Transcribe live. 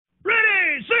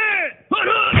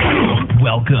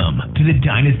Welcome to the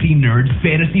Dynasty Nerds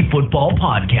Fantasy Football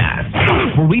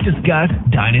Podcast, where we discuss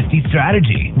Dynasty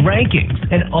strategy, rankings,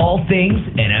 and all things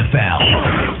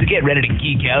NFL. So get ready to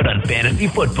geek out on fantasy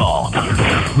football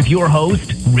with your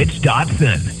host, Rich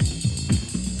Dotson.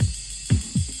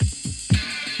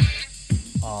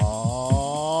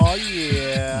 Oh,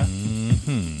 yeah.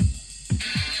 Mm-hmm.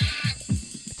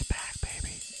 It's back,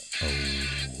 baby.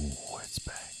 Oh, it's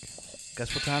back.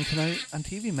 Guess what's on tonight on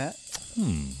TV, Matt?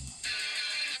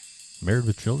 Married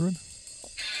with Children?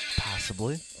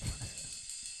 Possibly.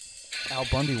 Al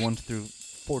Bundy once threw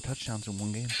 4 touchdowns in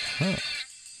one game. Huh.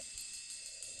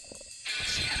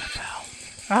 It's the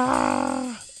NFL.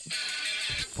 Ah!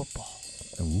 It's football.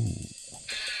 Ooh,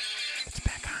 It's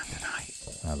back on tonight.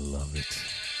 I love it.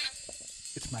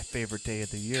 It's my favorite day of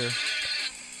the year.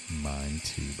 Mine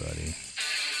too, buddy.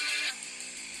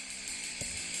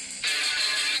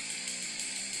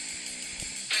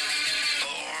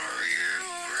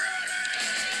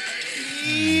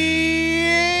 Yeah!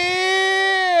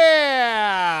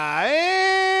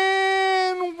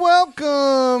 And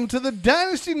welcome to the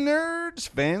Dynasty Nerds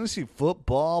Fantasy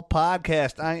Football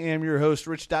Podcast. I am your host,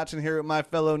 Rich Dotson, here with my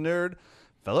fellow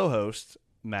host,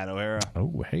 Matt O'Hara.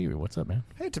 Oh, hey, what's up, man?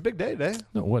 Hey, it's a big day today.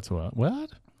 No, what's what? What?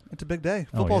 It's a big day.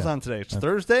 Oh, Football's yeah. on today. It's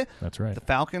Thursday. That's right. The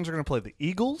Falcons are going to play the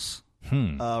Eagles.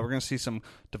 We're going to see some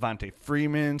Devontae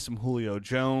Freeman, some Julio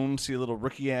Jones, see a little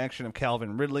rookie action of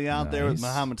Calvin Ridley out there with Nice.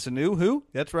 Mohamed Sanu. Who?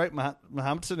 That's right,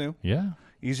 Mohamed Sanu. Yeah.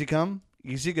 Easy come,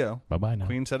 easy go. Bye-bye now.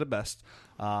 Queen said it best.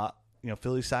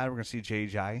 Philly side, we're going to see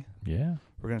J.J. Yeah.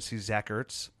 We're going to see Zach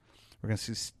Ertz. We're going to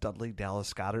see Studley,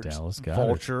 Dallas Goedert.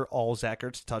 Vulture, all Zach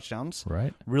Ertz touchdowns.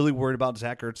 Right. Really worried about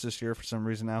Zach Ertz this year for some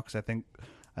reason now because I think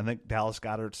Dallas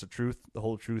Goedert's the truth, the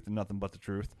whole truth, and nothing but the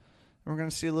truth. And we're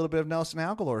going to see a little bit of Nelson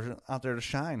Aguilar out there to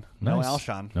shine. Nice. No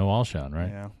Alshon. No Alshon, right?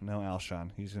 Yeah, no Alshon.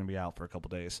 He's going to be out for a couple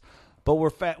days. But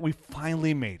we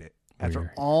finally made it. After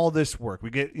Weird. all this work,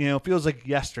 we get, it feels like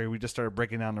yesterday we just started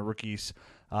breaking down the rookies.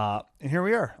 And here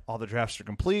we are. All the drafts are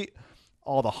complete.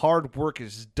 All the hard work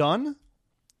is done.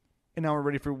 And now we're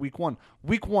ready for week one.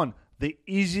 Week one, the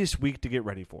easiest week to get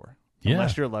ready for. Yeah.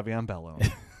 Unless you're Le'Veon Bell.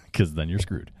 Because then you're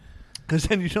screwed. Because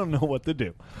then you don't know what to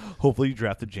do. Hopefully you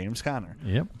drafted James Conner.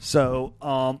 Yep.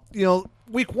 So,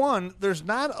 week one, there's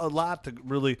not a lot to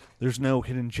really, there's no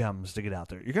hidden gems to get out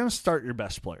there. You're going to start your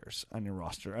best players on your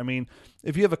roster. I mean,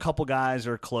 if you have a couple guys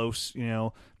that are close,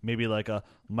 maybe like a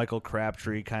Michael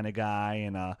Crabtree kind of guy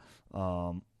and I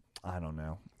don't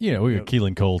know. Yeah, we got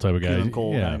Keelan Cole type of guy. Keelan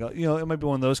Cole, yeah. it might be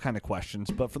one of those kind of questions.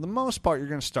 But for the most part, you're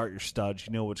going to start your studs.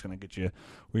 You know what's going to get you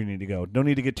where you need to go. Don't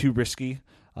need to get too risky.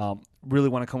 Really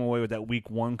want to come away with that week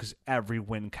one because every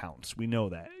win counts. We know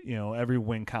that. Every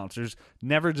win counts. There's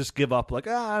never just give up like,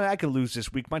 I could lose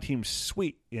this week. My team's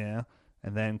sweet. Yeah.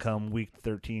 And then come week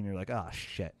 13, you're like,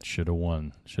 shit. Should have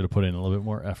won. Should have put in a little bit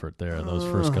more effort there those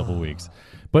first couple weeks.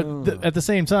 But at the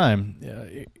same time,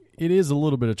 it is a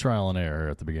little bit of trial and error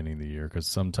at the beginning of the year because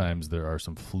sometimes there are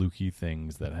some fluky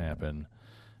things that happen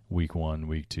week 1,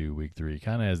 week 2, week 3,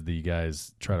 kind of as the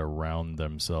guys try to round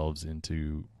themselves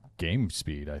into game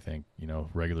speed, I think,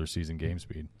 regular season game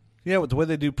speed. Yeah, with the way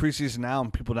they do preseason now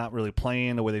and people not really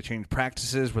playing, the way they change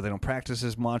practices, where they don't practice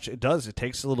as much, it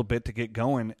takes a little bit to get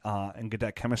going and get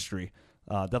that chemistry.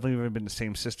 Definitely haven't been the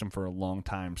same system for a long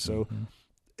time. So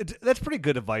that's pretty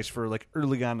good advice for like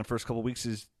early on in the first couple of weeks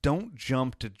is don't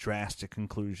jump to drastic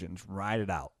conclusions. Ride it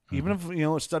out. Even if,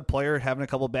 a stud player having a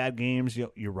couple of bad games,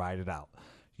 you ride it out.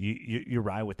 You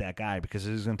ride with that guy because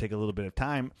it is going to take a little bit of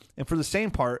time. And for the same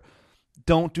part,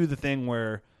 don't do the thing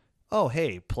where, oh,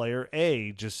 hey, player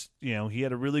A just, he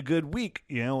had a really good week,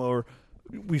 or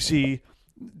we see,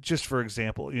 just for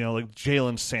example, like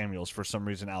Jalen Samuels for some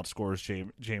reason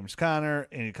outscores James Conner,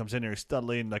 and he comes in there, he's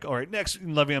Studley, and like, all right, next,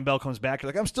 Le'Veon Bell comes back,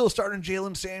 you're like, I'm still starting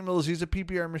Jalen Samuels, he's a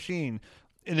PPR machine.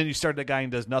 And then you start that guy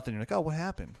and does nothing, you're like, oh, what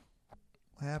happened?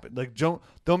 What happened? Like, don't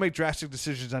make drastic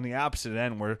decisions on the opposite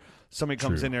end where somebody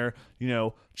comes in there,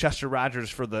 Chester Rogers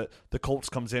for the Colts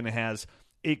comes in and has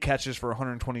 8 catches for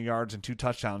 120 yards and 2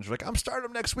 touchdowns. You're like, I'm starting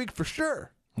him next week for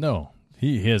sure. No,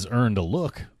 he has earned a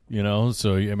look,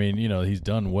 So, I mean, he's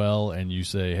done well, and you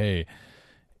say, hey,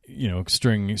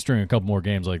 string a couple more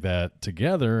games like that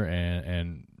together,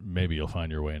 and maybe you'll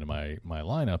find your way into my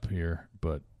lineup here.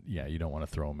 But, yeah, you don't want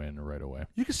to throw him in right away.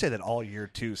 You can say that all year,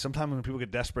 too. Sometimes when people get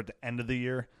desperate at the end of the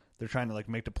year, they're trying to, like,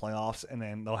 make the playoffs, and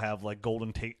then they'll have, like,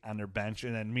 Golden Tate on their bench.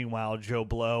 And then, meanwhile, Joe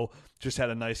Blow just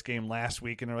had a nice game last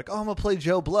week, and they're like, oh, I'm going to play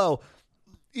Joe Blow.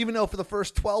 Even though for the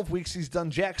first 12 weeks he's done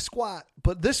jack squat.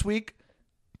 But this week,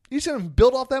 He's going to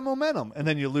build off that momentum, and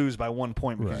then you lose by 1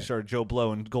 point because Right. you started Joe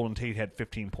Blow and Golden Tate had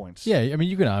 15 points. Yeah, I mean,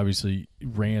 you can obviously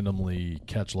randomly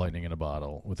catch lightning in a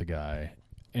bottle with a guy,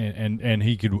 and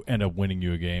he could end up winning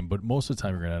you a game. But most of the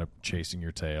time, you're going to end up chasing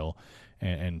your tail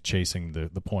and chasing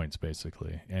the points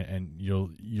basically, and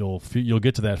you'll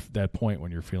get to that point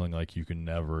when you're feeling like you can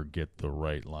never get the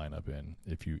right lineup in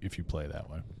if you play that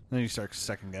way. Then you start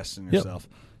second guessing yourself.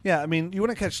 Yeah, I mean, you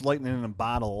want to catch lightning in a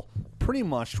bottle pretty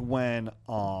much when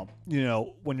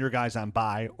when your guy's on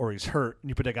bye or he's hurt, and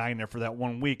you put a guy in there for that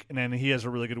 1 week, and then he has a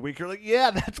really good week. You're like,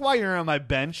 yeah, that's why you're on my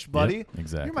bench, buddy. Yep,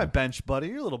 exactly. You're my bench, buddy.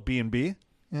 You're a little B&B.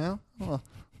 You know,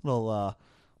 little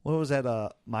what was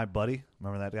that? My buddy.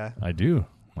 Remember that guy? I do.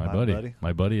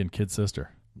 My buddy and kid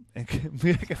sister. I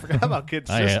forgot about kid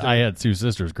sister. I had two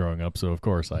sisters growing up, so of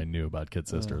course I knew about kid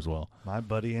sister as well. My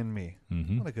buddy and me.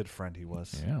 Mm-hmm. What a good friend he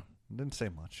was. Yeah. Didn't say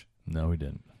much. No, he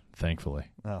didn't. Thankfully.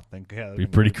 Oh, thank God. It'd be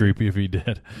pretty creepy if he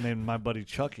did. Named my buddy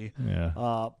Chucky.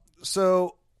 Yeah.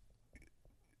 So,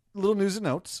 little news and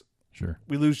notes. Sure.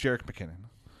 We lose Jerick McKinnon.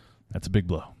 That's a big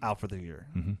blow. Out for the year.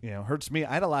 Mm-hmm. Hurts me.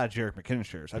 I had a lot of Jerick McKinnon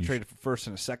shares. I traded for first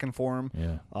and a second for him.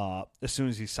 Yeah. As soon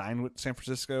as he signed with San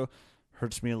Francisco,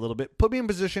 hurts me a little bit. Put me in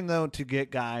position though to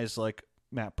get guys like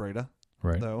Matt Breida.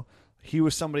 Right. Though he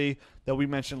was somebody that we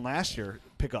mentioned last year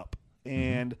pick up,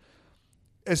 and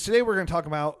as today we're going to talk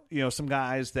about some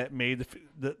guys that made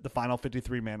the final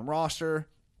 53-man roster.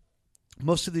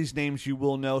 Most of these names you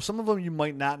will know. Some of them you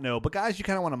might not know, but guys you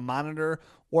kind of want to monitor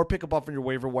or pick up off on your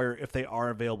waiver wire if they are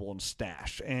available in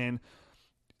stash. And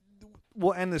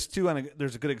we'll end this too.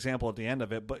 There's a good example at the end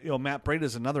of it, but Matt Breida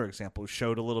is another example who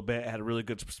showed a little bit, had a really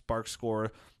good spark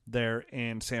score there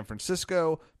in San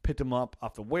Francisco. Picked him up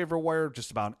off the waiver wire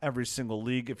just about in every single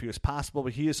league if he was possible.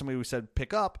 But he is somebody we said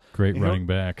pick up. Great running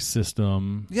back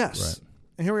system. Yes. Right.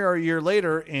 And here we are a year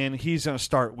later, and he's going to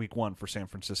start week 1 for San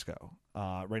Francisco.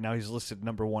 Right now he's listed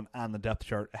number 1 on the depth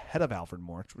chart ahead of Alfred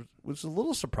Morris, which was a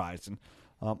little surprising.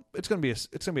 It's going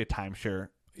to be a timeshare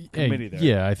committee there.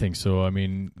 Yeah, I think so. I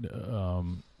mean,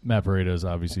 Matt Breida is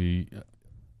obviously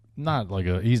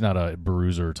he's not a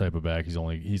bruiser type of back. He's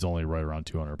only right around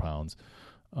 200 pounds.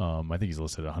 I think he's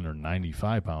listed at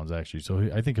 195 pounds actually. So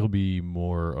I think he'll be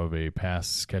more of a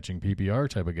pass catching PPR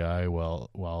type of guy.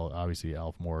 While obviously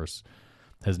Alf Morris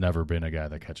has never been a guy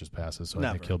that catches passes. So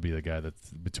I think he'll be the guy that's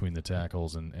between the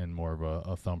tackles and more of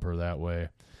a thumper that way.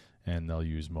 And they'll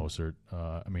use Mostert.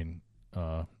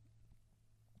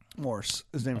 Morris.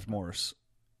 His name's Morris.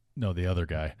 No, the other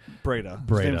guy. Breida.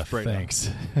 Breida. Thanks.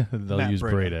 They'll Matt use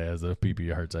Breida. Breida as a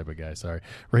PPR type of guy. Sorry.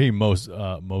 Raheem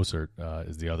Mostert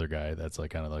is the other guy. That's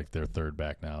kind of like their third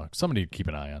back now. Somebody to keep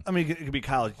an eye on. I mean, it could be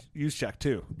Kyle Juszczyk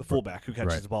too, the fullback who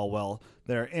catches Right. the ball well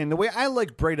there. And the way I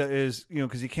like Breida is,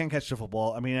 because he can catch the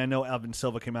football. I mean, I know Alvin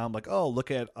Silva came out and like, oh,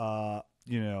 look at,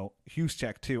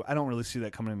 Juszczyk too. I don't really see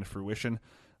that coming into fruition.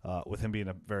 With him being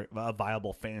a very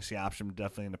viable fantasy option,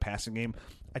 definitely in the passing game.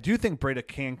 I do think Breida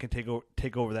can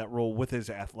take over that role with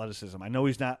his athleticism. I know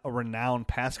he's not a renowned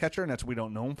pass catcher, and that's what we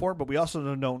don't know him for, but we also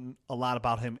don't know a lot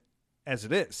about him as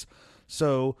it is.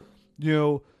 So,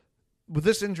 with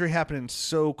this injury happening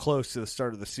so close to the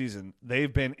start of the season,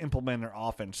 they've been implementing their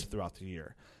offense throughout the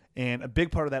year. And a big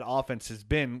part of that offense has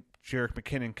been Jerick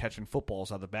McKinnon catching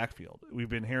footballs out of the backfield. We've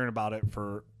been hearing about it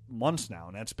for months now,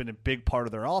 and that's been a big part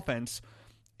of their offense.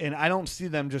 And I don't see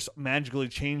them just magically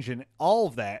changing all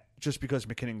of that just because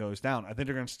McKinnon goes down. I think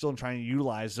they're going to still try and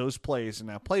utilize those plays in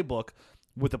that playbook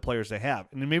with the players they have.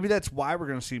 And maybe that's why we're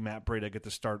going to see Matt Breida get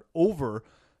the start over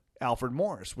Alfred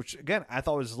Morris, which, again, I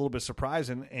thought was a little bit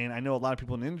surprising. And I know a lot of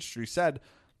people in the industry said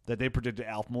that they predicted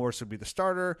Alf Morris would be the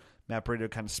starter. Matt Breida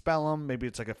would kind of spell him. Maybe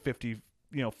it's like a 50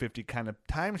 kind of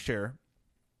timeshare.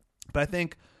 But I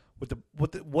think with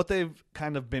what they've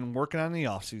kind of been working on in the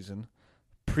offseason,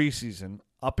 preseason,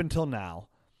 up until now,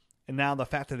 and now the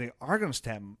fact that they are going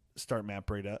to start Matt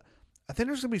Breida, I think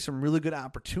there's going to be some really good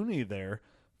opportunity there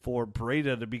for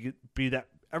Breida to be that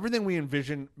everything we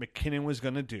envisioned McKinnon was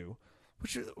going to do,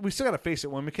 which we still got to face it.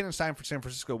 When McKinnon signed for San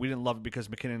Francisco, we didn't love it because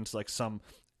McKinnon's like some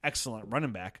excellent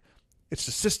running back. It's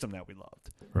the system that we loved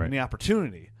and the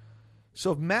opportunity.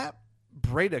 So if Matt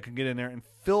Breida can get in there and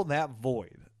fill that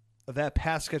void of that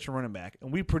pass catcher running back,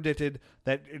 and we predicted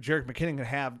that Jerick McKinnon could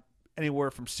have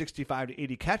anywhere from 65 to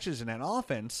 80 catches in that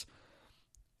offense.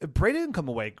 If Breida didn't come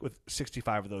away with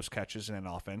 65 of those catches in that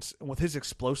offense, and with his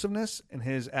explosiveness and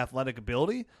his athletic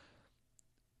ability,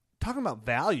 talking about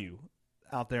value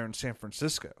out there in San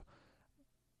Francisco,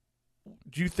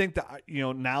 do you think that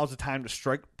now's the time to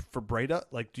strike for Breida?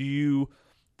 Like,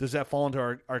 does that fall into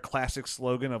our classic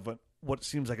slogan of what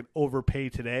seems like an overpay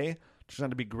today, turns out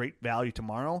to be great value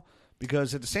tomorrow?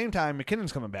 Because at the same time,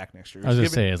 McKinnon's coming back next year. I was going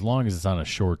to say, as long as it's on a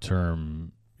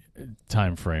short-term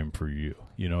time frame for you,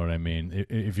 you know what I mean?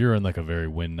 If you're in like a very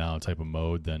win-now type of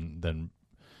mode, then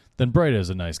Breda is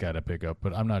a nice guy to pick up,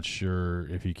 but I'm not sure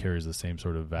if he carries the same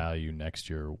sort of value next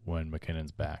year when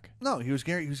McKinnon's back. No, he was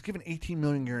given $18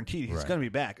 million guaranteed. He's Right. going to be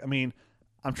back. I mean,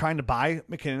 I'm trying to buy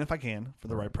McKinnon if I can for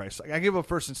the right price. Like, I give up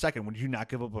first and second. Would you not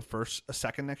give up a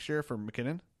second next year for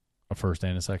McKinnon? A first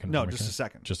and a second? No, for just a McKinnon?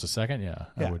 second. Just a second? Yeah,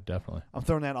 Yeah. I would definitely. I'm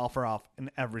throwing that offer off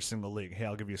in every single league. Hey,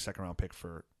 I'll give you a second round pick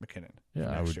for McKinnon. Yeah,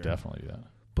 I would definitely do that.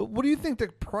 But what do you think the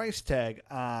price tag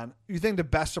on? You think the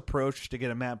best approach to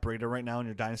get a Matt Breida right now in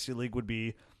your dynasty league would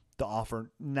be to offer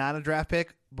not a draft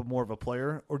pick, but more of a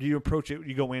player? Or do you approach it?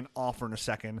 You go in, offer in a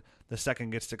second, the second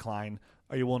gets declined.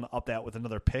 Are you willing to up that with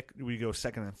another pick? Do we go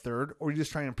second and third? Or are you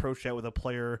just trying to approach that with a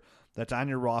player that's on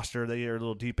your roster that you're a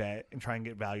little deep at and try and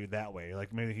get value that way?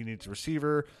 Like maybe he needs a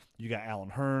receiver. You got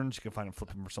Allen Hurns. You can find him,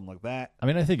 flip him or something like that. I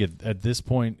mean, I think at this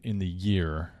point in the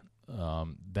year,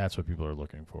 that's what people are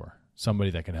looking for.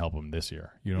 Somebody that can help them this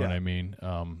year. You know what I mean?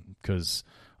 Because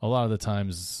a lot of the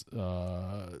times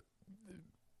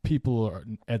people are,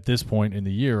 at this point in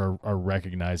the year are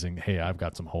recognizing, hey, I've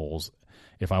got some holes.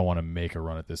 If I want to make a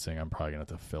run at this thing, I'm probably going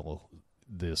to have to fill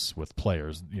this with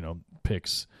players. You know,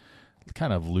 picks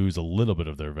kind of lose a little bit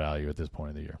of their value at this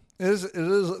point of the year. It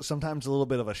is sometimes a little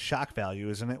bit of a shock value,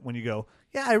 isn't it? When you go,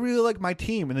 yeah, I really like my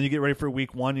team. And then you get ready for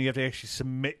week one. You have to actually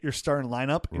submit your starting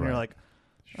lineup. And you're like,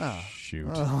 oh. Shoot.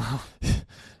 Oh.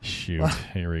 Shoot.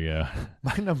 Here we go.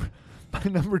 My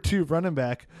number 2 running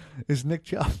back is Nick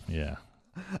Chubb. Yeah.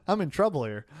 I'm in trouble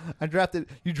here.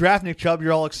 You draft Nick Chubb,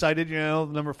 you're all excited, you know,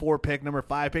 number 4 pick, number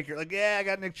 5 pick. You're like, yeah, I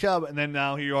got Nick Chubb. And then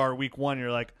now here you are, week 1,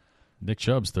 you're like, Nick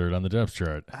Chubb's third on the depth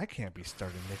chart I can't be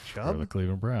starting Nick for Chubb. the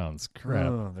Cleveland Browns. Crap.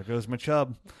 Oh, there goes my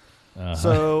Chubb. Uh-huh.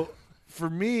 So for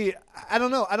me, I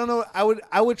don't know.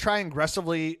 I would try and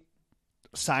aggressively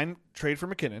trade for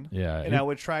McKinnon. Yeah. And I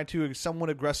would try to somewhat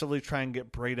aggressively try and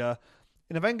get Breida.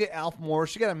 And if I can get Alf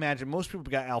Morris, you got to imagine most people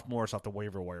got Alf Morris off the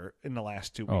waiver wire in the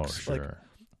last 2 weeks. Oh, sure. Like,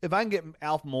 if I can get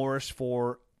Alf Morris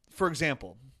for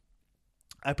example,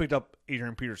 I picked up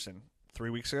Adrian Peterson 3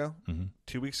 weeks ago,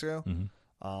 2 weeks ago,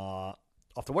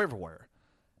 off the waiver wire.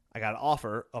 I got an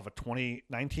offer of a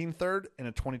 2019 third and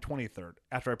a 2020 third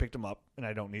after I picked him up, and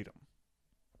I don't need him.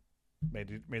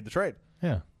 Made the trade.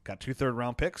 Yeah. Got 2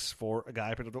 third-round picks for a guy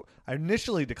I picked up. I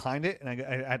initially declined it, and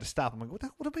I had to stop. I'm like, what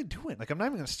am I doing? Like, I'm not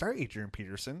even going to start Adrian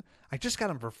Peterson. I just got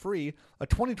him for free. A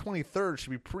 2020 third should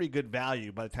be pretty good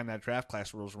value by the time that draft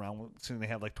class rolls around, since they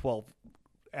have like 12,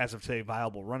 as of today,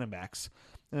 viable running backs.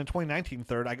 And a 2019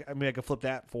 third, I could flip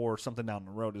that for something down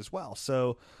the road as well.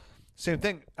 So, same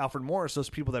thing, Alfred Morris, those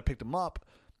people that picked him up,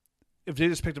 if they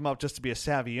just picked him up just to be a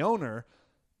savvy owner,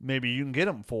 maybe you can get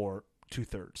him for 2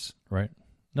 thirds. Right.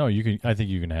 No, you can. I think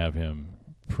you can have him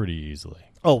pretty easily.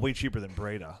 Oh, way cheaper than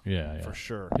Breida. Yeah. For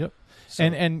sure. Yep. So,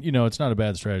 and you know, it's not a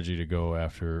bad strategy to go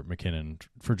after McKinnon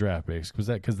for draft picks because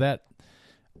that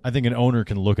I think an owner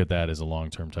can look at that as a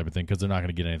long-term type of thing because they're not going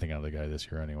to get anything out of the guy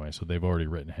this year anyway. So they've already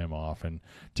written him off, and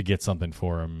to get something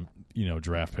for him, you know,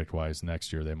 draft pick wise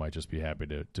next year, they might just be happy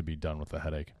to be done with the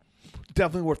headache.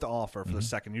 definitely worth the offer for the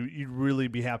second. You'd really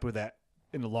be happy with that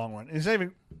in the long run. And it's not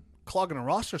even clogging a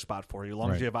roster spot for you. As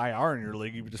long as you have IR in your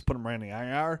league, you just put them right in the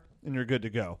IR, and you're good to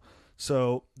go.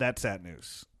 So that's that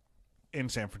news in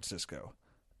San Francisco.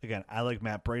 Again, I like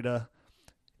Matt Breida,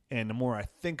 and the more I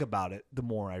think about it, the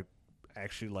more I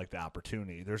actually like the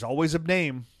opportunity. There's always a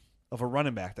name of a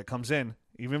running back that comes in,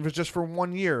 even if it's just for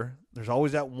 1 year. There's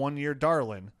always that 1 year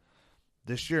darling.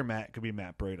 This year, Matt, could be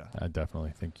Matt Breida. I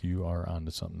definitely think you are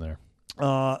onto something there.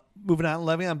 Moving on,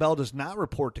 Le'Veon Bell does not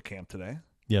report to camp today.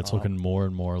 Yeah, it's looking more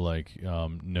and more like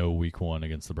no week one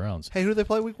against the Browns. Hey, who do they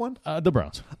play week one? The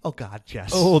Browns. Oh, God,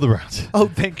 yes. Oh, the Browns. Oh,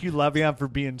 thank you, Le'Veon, for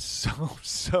being so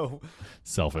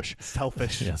selfish.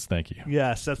 Yes, thank you.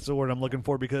 Yes, that's the word I'm looking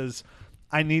for because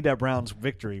I need that Browns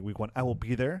victory week one. I will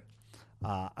be there.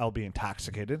 I'll be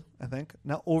intoxicated, I think.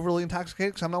 Not overly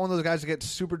intoxicated because I'm not one of those guys that get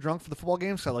super drunk for the football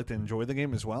games. I like to enjoy the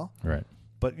game as well. Right.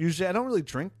 But usually I don't really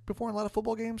drink before a lot of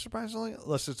football games, surprisingly,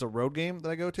 unless it's a road game that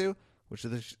I go to, which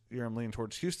this year I'm leaning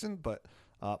towards Houston. But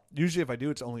usually if I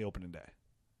do, it's only opening day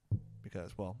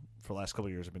because, well, for the last couple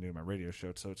of years I've been doing my radio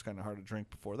show, so it's kind of hard to drink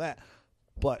before that.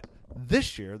 But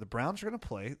this year the Browns are going to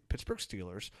play Pittsburgh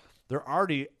Steelers. There's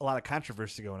already a lot of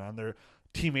controversy going on. Their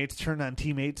teammates turn on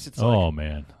teammates. It's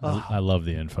man. I love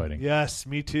the infighting. Yes,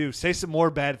 me too. Say some more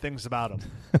bad things about him,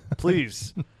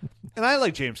 please. And I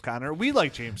like James Conner. We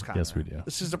like James Conner. Yes, we do.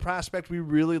 This is a prospect we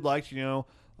really liked. You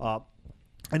know,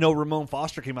 I know Ramon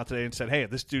Foster came out today and said, hey, if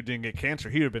this dude didn't get cancer,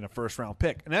 he would have been a first-round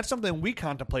pick. And that's something we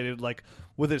contemplated, like,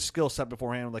 with his skill set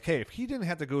beforehand. Like, hey, if he didn't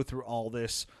have to go through all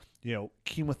this,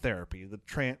 chemotherapy,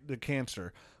 the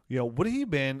cancer, would he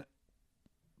have been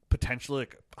potentially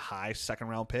like a high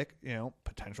second-round pick,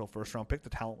 potential first-round pick? The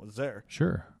talent was there.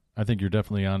 Sure. I think you're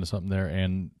definitely onto something there.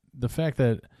 And the fact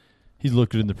that he's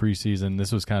looked good in the preseason,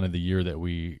 this was kind of the year that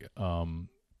we kind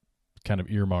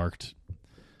of earmarked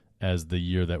as the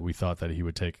year that we thought that he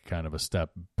would take kind of a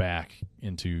step back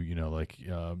into,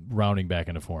 rounding back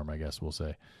into form, I guess we'll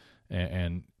say.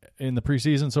 And in the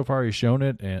preseason so far, he's shown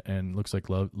it, and looks like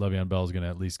Le'Veon Bell is going to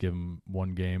at least give him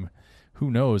one game. Who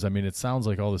knows? I mean, it sounds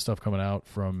like all the stuff coming out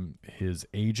from his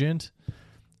agent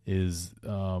is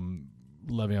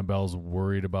Le'Veon Bell's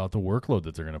worried about the workload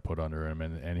that they're going to put under him,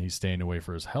 and he's staying away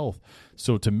for his health.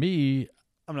 So to me,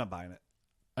 I'm not buying it.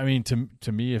 I mean,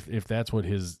 to me, if that's what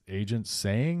his agent's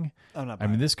saying, I'm not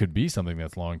buying this could be something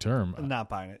that's long term. I'm not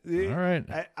buying it. All right.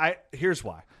 I here's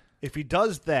why. If he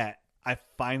does that, I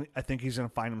think he's going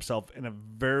to find himself in a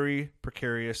very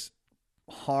precarious,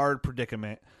 hard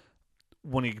predicament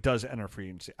when he does enter free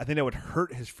agency. I think that would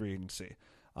hurt his free agency,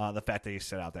 the fact that he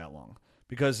sat out that long.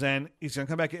 Because then he's going to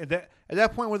come back at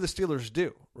that point. What do the Steelers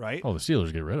do, right? Oh, the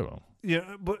Steelers get rid of him.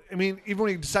 Yeah, but I mean, even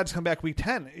when he decides to come back week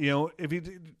 10, if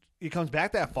he comes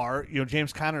back that far,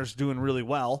 James Conner's doing really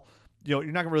well. You're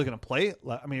not really going to play.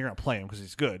 I mean, you're going to play him because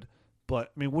he's good.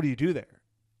 But I mean, what do you do there?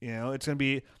 It's going to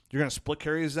be you're going to split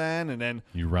carries then, and then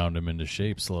you round him into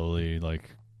shape slowly, like.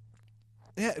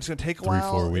 Yeah, it's going to take a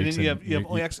while. 3-4 weeks. And then you have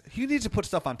only he needs to put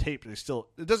stuff on tape.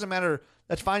 It doesn't matter.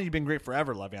 That's fine. You've been great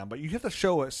forever, Le'Veon, but you have to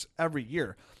show us every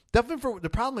year. Definitely, the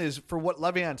problem is for what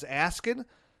Le'Veon's asking,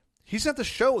 he's going to have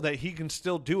to show that he can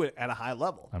still do it at a high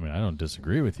level. I mean, I don't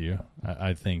disagree with you.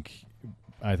 I think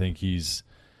he's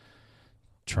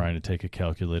trying to take a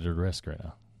calculated risk right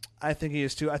now. I think he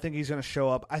is too. I think he's going to show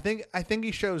up. I think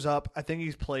he shows up. I think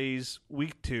he plays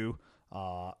week 2.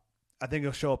 I think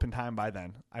he'll show up in time by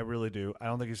then. I really do. I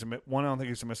don't think he's going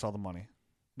to miss all the money.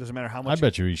 Doesn't matter how much. I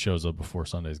bet you he shows up before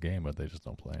Sunday's game, but they just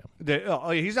don't play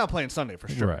him. He's not playing Sunday for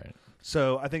sure. Right.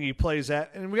 So I think he plays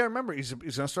that, and we got to remember he's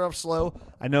going to start off slow.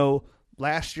 I know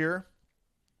last year,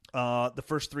 the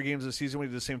first 3 games of the season we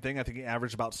did the same thing. I think he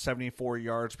averaged about 74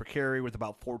 yards per carry with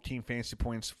about 14 fantasy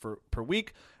points per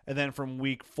week, and then from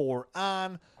week 4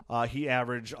 on, he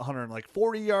averaged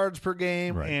 140 yards per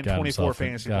game and 24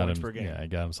 fantasy points per game. Yeah, he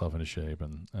got himself into shape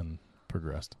and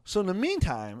progressed. So in the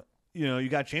meantime, you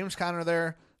got James Conner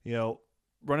there,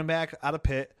 running back out of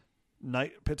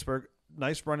Pittsburgh,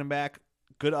 nice running back,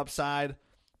 good upside.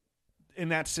 In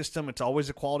that system, it's always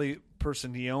a quality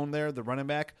person to own there, the running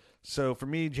back. So for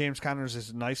me, James Conner's is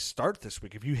a nice start this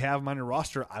week. If you have him on your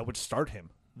roster, I would start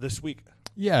him this week.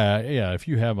 Yeah. If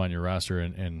you have him on your roster,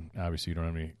 and obviously you don't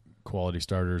have any quality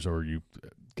starters, or you,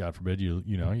 God forbid, you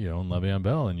own Le'Veon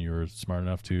Bell, and you were smart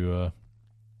enough to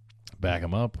back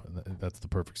him up. That's the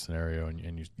perfect scenario,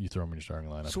 and you throw him in your starting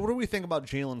lineup. So what do we think about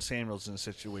Jalen Samuels in this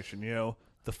situation?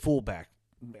 The fullback,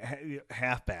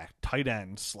 halfback, tight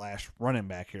end / running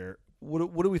back here.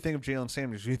 What do we think of Jalen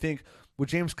Samuels? Do you think with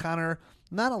James Conner,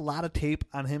 not a lot of tape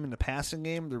on him in the passing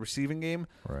game, the receiving game,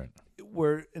 right?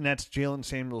 And that's Jalen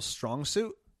Samuels' strong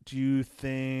suit. Do you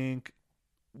think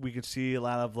we could see a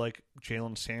lot of like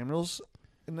Jalen Samuels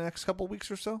in the next couple of weeks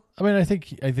or so? I mean, I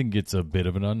think it's a bit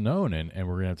of an unknown, and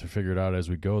we're gonna have to figure it out as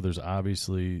we go. There's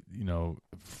obviously,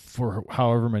 for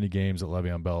however many games that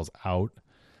Le'Veon Bell's out,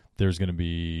 there's going to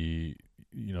be,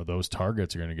 those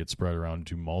targets are going to get spread around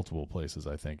to multiple places.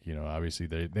 I think, obviously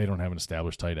they don't have an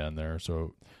established tight end there,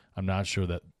 so I'm not sure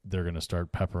that they're going to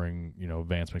start peppering,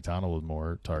 Vance McDonald with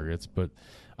more targets. But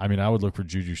I mean, I would look for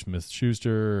Juju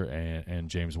Smith-Schuster and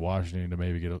James Washington to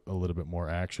maybe get a little bit more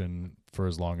action for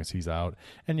as long as he's out.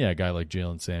 And yeah, a guy like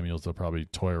Jalen Samuels, they'll probably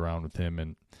toy around with him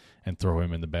and throw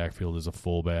him in the backfield as a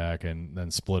fullback, and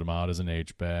then split him out as an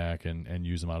H-back and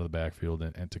use him out of the backfield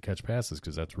and to catch passes,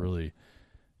 because that's really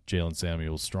Jalen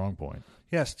Samuels' strong point.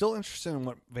 Yeah, still interested in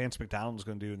what Vance McDonald is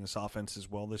going to do in this offense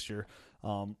as well this year.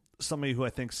 Somebody who I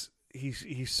think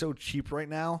he's so cheap right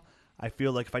now. I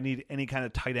feel like if I need any kind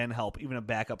of tight end help, even a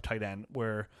backup tight end,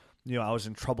 where I was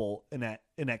in trouble in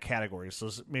that category.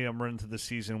 So maybe I'm running through the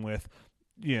season with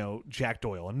Jack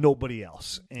Doyle and nobody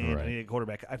else, and I need a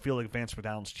quarterback. I feel like Vance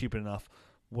McDonald's cheap enough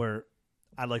where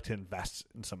I'd like to invest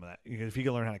in some of that. Because if he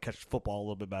can learn how to catch football a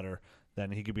little bit better,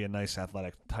 then he could be a nice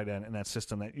athletic tight end in that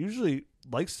system that usually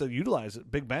likes to utilize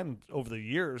it. Big Ben over the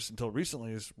years until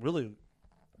recently has really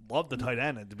loved the tight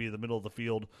end and to be the middle of the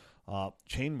field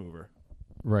chain mover.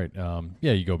 Right.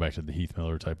 Yeah, you go back to the Heath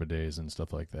Miller type of days and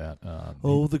stuff like that.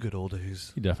 The good old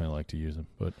days. He definitely liked to use him.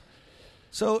 But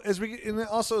So and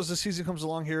also as the season comes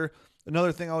along here,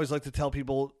 another thing I always like to tell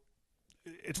people,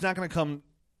 it's not going to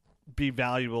be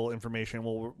valuable information.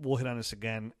 We'll hit on this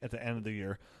again at the end of the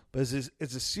year. But as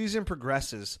the season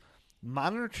progresses,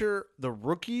 monitor the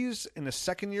rookies and the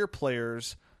second-year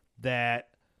players that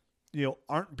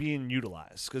aren't being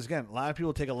utilized. Because again, a lot of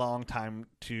people take a long time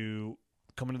to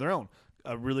come into their own.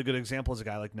 A really good example is a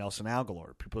guy like Nelson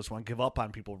Aguilar. People just want to give up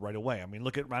on people right away. I mean,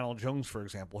 look at Ronald Jones, for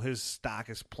example. His stock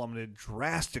has plummeted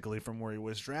drastically from where he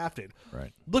was drafted.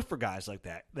 Right. Look for guys like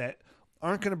that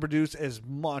aren't going to produce as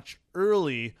much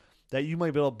early that you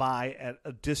might be able to buy at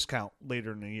a discount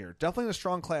later in the year. Definitely in a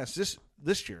strong class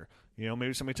this year.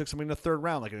 Maybe somebody took somebody in the third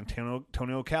round, like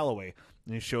Antonio Callaway,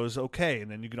 and he shows okay,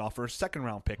 and then you can offer a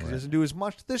second-round pick. Right. He doesn't do as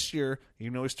much this year,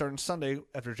 even though he's starting Sunday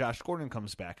after Josh Gordon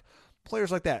comes back.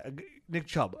 Players like that. Nick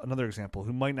Chubb, another example,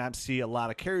 who might not see a lot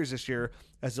of carries this year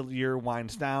as the year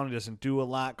winds down. He doesn't do a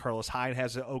lot. Carlos Hyde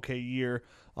has an okay year.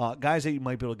 Guys that you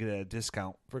might be able to get at a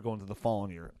discount for going to the following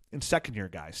year. And second-year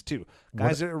guys, too.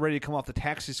 Guys that are ready to come off the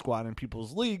taxi squad in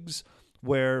people's leagues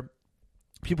where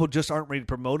people just aren't ready to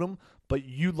promote them, but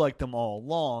you like them all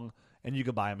along, and you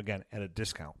can buy them again at a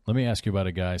discount. Let me ask you about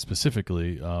a guy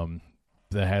specifically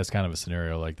that has kind of a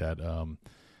scenario like that.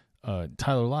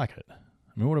 Tyler Lockett.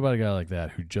 I mean, what about a guy like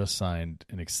that who just signed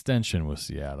an extension with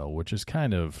Seattle, which is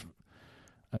kind of,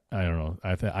 I don't know.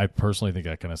 I personally think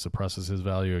that kind of suppresses his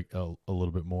value a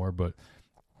little bit more. But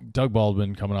Doug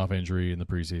Baldwin, coming off injury in the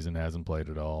preseason, hasn't played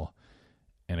at all.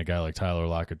 And a guy like Tyler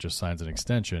Lockett just signs an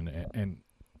extension. And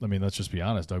I mean, let's just be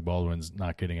honest. Doug Baldwin's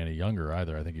not getting any younger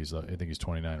either. I think he's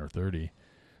 29 or 30.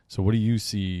 So what do you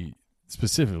see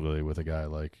specifically with a guy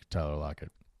like Tyler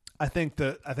Lockett? I think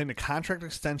the contract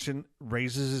extension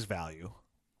raises his value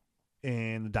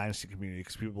in the Dynasty community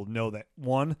because people know that,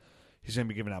 one, he's going to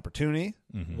be given opportunity.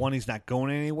 Mm-hmm. One, he's not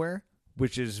going anywhere,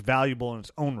 which is valuable in its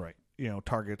own right,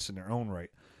 targets in their own right.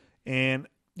 And,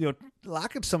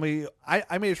 Lockett's somebody,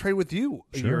 I made a trade with you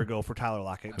a year ago for Tyler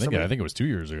Lockett. I think it was 2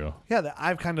 years ago. Yeah, that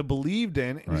I've kind of believed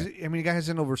in. Right. I mean, the guy has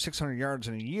in over 600 yards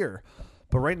in a year.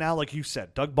 But right now, like you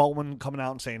said, Doug Baldwin coming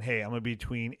out and saying, hey, I'm going to be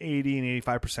between 80 and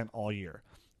 85% all year.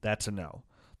 That's a no.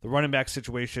 The running back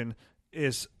situation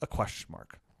is a question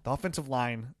mark. The offensive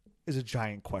line is a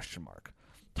giant question mark.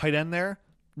 Tight end there,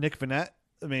 Nick Vannett.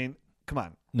 I mean, come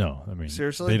on. No, I mean,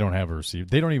 seriously, they don't have a receiver.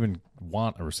 They don't even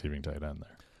want a receiving tight end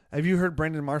there. Have you heard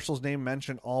Brandon Marshall's name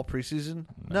mentioned all preseason?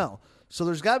 No. So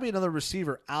there's got to be another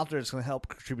receiver out there that's going to help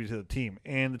contribute to the team.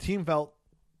 And the team felt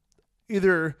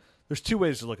there's two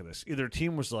ways to look at this. Either a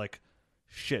team was like,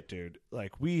 shit, dude,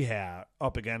 like we have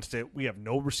up against it. We have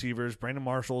no receivers. Brandon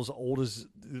Marshall's old as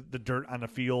the dirt on the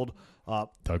field.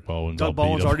 Doug Baldwin's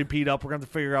already beat up. We're going to have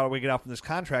to figure out a way to get out from this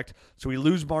contract. So we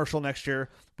lose Marshall next year.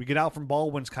 We get out from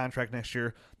Baldwin's contract next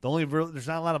year. There's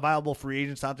not a lot of viable free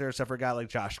agents out there except for a guy like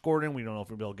Josh Gordon. We don't know if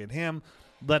we'll be able to get him.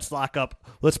 Let's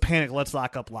panic. Let's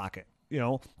lock up Lockett.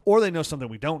 Or they know something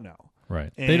we don't know.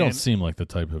 Right. They don't seem like the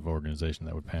type of organization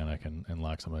that would panic and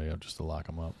lock somebody up just to lock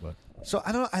them up. But so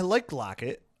I like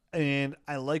Lockett, and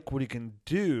I like what he can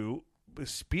do with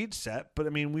speed set. But I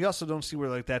mean, we also don't see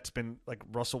where that's been like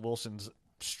Russell Wilson's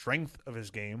strength of his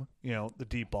game. The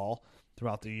deep ball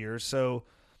throughout the years. So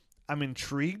I'm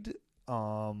intrigued.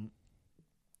 I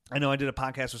know I did a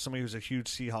podcast with somebody who's a huge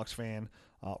Seahawks fan,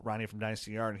 Ronnie from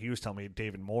Dynasty Yard, and he was telling me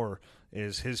David Moore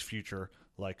is his future,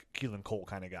 like Keelan Cole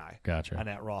kind of guy. Gotcha. On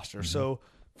that roster. Mm-hmm. So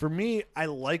for me, I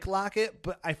like Lockett,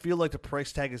 but I feel like the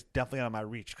price tag is definitely out of my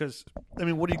reach because, I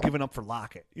mean, what are you giving up for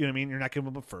Lockett? You know what I mean? You're not giving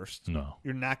up a first. No.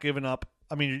 You're not giving up.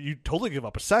 I mean, you totally give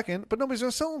up a second, but nobody's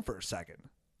going to sell him for a second.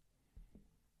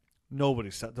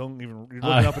 Nobody's don't even. You're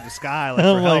looking up at the sky like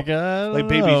for help. Like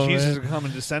baby Jesus will come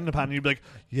and descend upon you. You'd be like,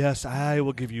 "Yes, I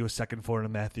will give you a second for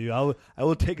him, Matthew. I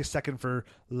will take a second for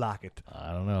Lockett."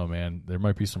 I don't know, man. There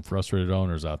might be some frustrated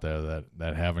owners out there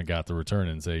that haven't got the return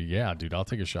and say, "Yeah, dude, I'll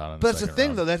take a shot on." But that's the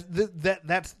thing, though.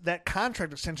 That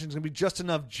contract extension is going to be just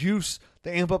enough juice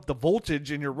to amp up the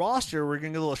voltage in your roster. We're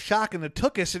going to get a little shock in the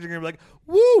tookus, and you're going to be like,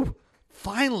 "Woo!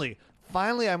 Finally,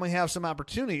 I might have some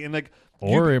opportunity." And like.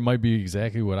 Or it might be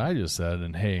exactly what I just said,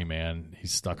 and hey, man,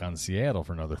 he's stuck on Seattle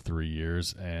for another 3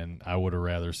 years, and I would have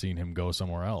rather seen him go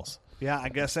somewhere else. Yeah, I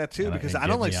guess that too, because I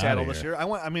don't like Seattle this year.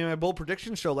 My bold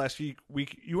prediction show last week,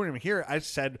 you weren't even here. I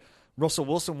said Russell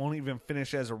Wilson won't even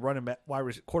finish as a running back,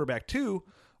 quarterback 2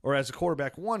 or as a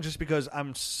quarterback 1, just because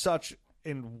I'm such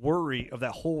in worry of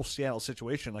that whole Seattle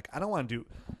situation. Like, I don't want to do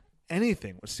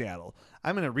anything with Seattle.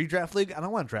 I'm in a redraft league. I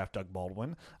don't want to draft Doug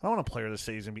Baldwin. I don't want a player that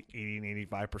says he's going to be 80 and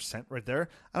 85% right there.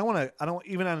 I don't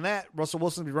even on that, Russell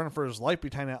Wilson be running for his life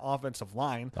behind that offensive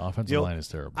line. The offensive line is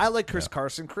terrible. I like Chris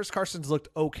Carson. Chris Carson's looked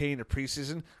okay in the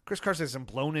preseason. Chris Carson hasn't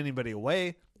blown anybody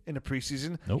away. in the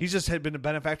preseason. Nope. He's just had been a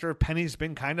benefactor. Penny's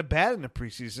been kind of bad in the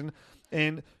preseason.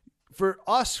 And for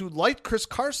us who liked Chris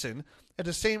Carson, at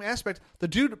the same aspect, the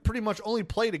dude pretty much only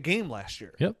played a game last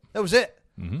year. Yep. That was it.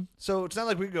 Mm-hmm. So it's not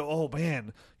like we can go, oh, man,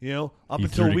 up He until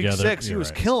threw week together. 6, he You're was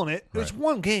right. killing it. It was Right.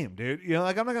 one game, dude.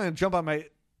 Like I'm not going to jump on my,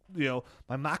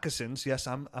 my moccasins. Yes,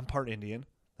 I'm part Indian.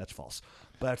 That's false.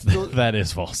 But still, That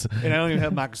is false. and I don't even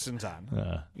have moccasins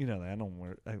on. You know that. I don't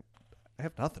wear, I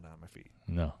have nothing on my feet.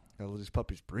 No. I let these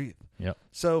puppies breathe. Yep.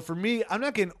 So for me, I'm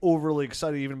not getting overly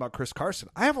excited even about Chris Carson.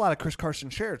 I have a lot of Chris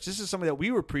Carson shares. This is somebody that we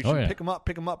were preaching. Oh, yeah. Pick him up,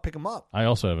 pick him up, pick him up. I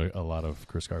also have a lot of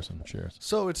Chris Carson shares.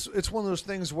 So it's one of those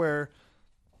things where,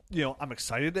 I'm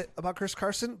excited about Chris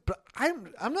Carson, but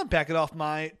I'm not backing off.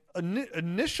 My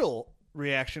initial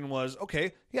reaction was,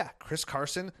 okay, yeah, Chris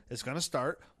Carson is going to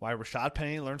start while Rashad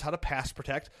Penny learns how to pass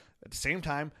protect. At the same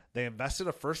time, they invested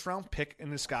a first-round pick in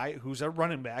this guy who's a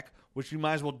running back, which you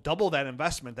might as well double that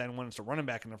investment then when it's a running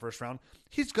back in the first round.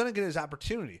 He's going to get his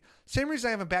opportunity. Same reason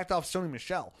I haven't backed off Sony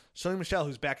Michel. Sony Michel,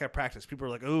 who's back at practice. People are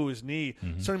like, oh, his knee.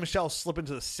 Mm-hmm. Sony Michel slipping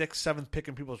to the 6th, 7th pick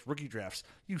in people's rookie drafts.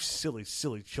 You silly,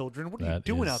 silly children. What are you That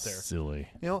doing is out there? silly.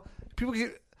 People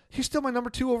get... He's still my number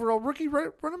 2 overall rookie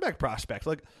running back prospect.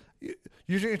 Like,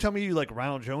 you're going to tell me you like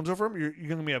Ronald Jones over him? You're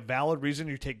going to be a valid reason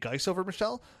you take Geis over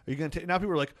Michelle? Are you going to take... Now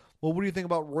people are like, well, what do you think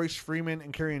about Royce Freeman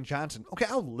and Kerryon Johnson? Okay,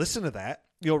 I'll listen to that.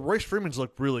 Royce Freeman's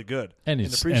looked really good. And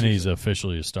he's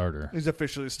officially a starter. He's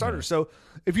officially a starter. Yeah. So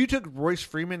if you took Royce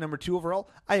Freeman number 2 overall,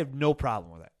 I have no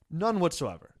problem with that. None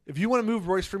whatsoever. If you want to move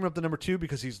Royce Freeman up to number 2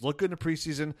 because he's looked good in the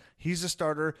preseason, he's a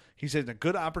starter, he's had a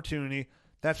good opportunity,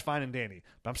 that's fine and dandy.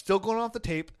 But I'm still going off the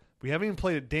tape. We haven't even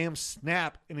played a damn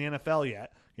snap in the NFL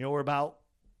yet. We're about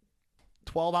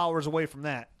 12 hours away from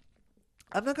that.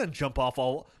 I'm not going to jump off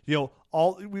all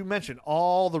we mentioned,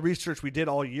 all the research we did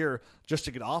all year just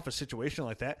to get off a situation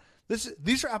like that.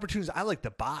 These are opportunities I like to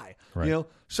buy. Right.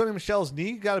 Sony Michel's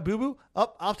knee got a boo-boo?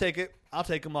 I'll take it. I'll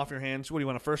take him off your hands. What, do you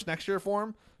want a first next year for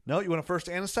him? No, you want a first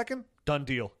and a second? Done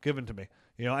deal. Given to me.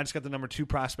 I just got the number 2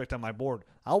 prospect on my board.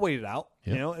 I'll wait it out.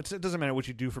 Yep. It doesn't matter what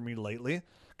you do for me lately.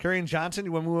 Kerryon Johnson,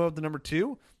 you want to move up to number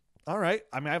 2? All right.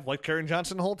 I mean, I've liked Kerryon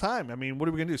Johnson the whole time. I mean, what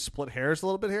are we going to do? Split hairs a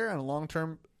little bit here on a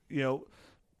long-term,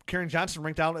 Kerryon Johnson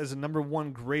ranked out as a number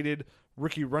 1 graded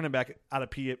rookie running back out of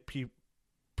P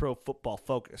Pro Football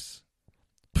Focus.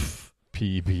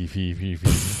 P.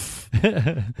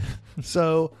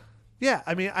 So, yeah,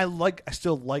 I mean, I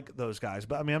still like those guys,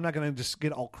 but I mean, I'm not going to just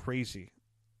get all crazy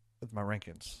with my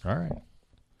rankings. All right.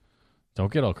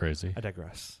 Don't get all crazy. I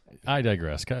digress.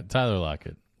 Tyler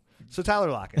Lockett. So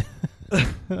Tyler Lockett.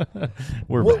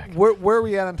 We're back. Where are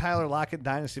we at on Tyler Lockett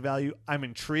dynasty value? I'm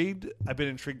intrigued. I've been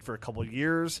intrigued for a couple of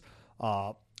years.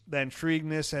 The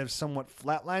intrigueness has somewhat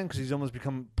flatlined because he's almost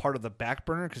become part of the back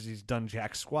burner because he's done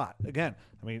jack squat. Again,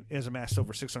 I mean, he has amassed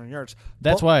over 600 yards.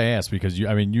 That's why I asked, because you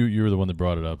were the one that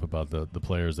brought it up about the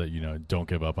players that don't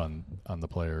give up on the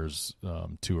players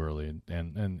too early,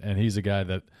 and he's a guy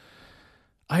that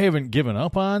I haven't given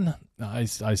up on. I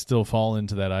still fall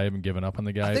into that. I haven't given up on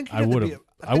the guy.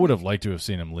 I would have liked to have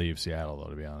seen him leave Seattle, though,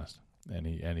 to be honest, and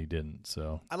he didn't.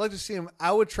 So I'd like to see him.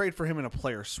 I would trade for him in a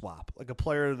player swap, like a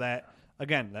player that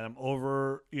I'm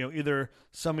over. Either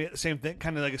same thing,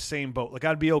 kind of like a same boat. Like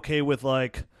I'd be okay with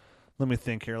let me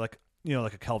think here, like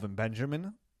a Kelvin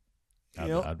Benjamin.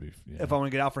 I'd be, yeah. If I want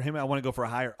to get out for him, I want to go for a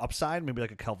higher upside, maybe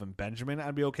like a Kelvin Benjamin.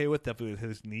 I'd be okay with, definitely with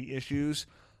his knee issues.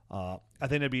 I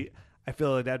think I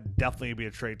feel like that'd definitely be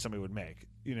a trade somebody would make,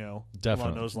 Definitely,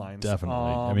 along those lines. Definitely.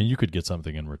 I mean, you could get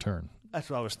something in return. That's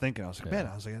what I was thinking. I was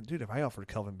like, dude, if I offered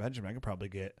Kelvin Benjamin, I could probably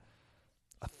get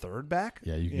a third back.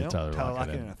 Yeah, you can get Tyler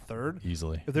Lockett in a third.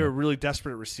 Easily. If they're a really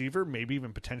desperate receiver, maybe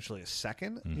even potentially a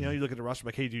second. Mm-hmm. You look at the roster,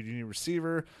 like, hey, dude, you need a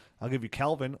receiver. I'll give you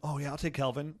Kelvin. Oh, yeah, I'll take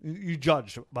Kelvin. You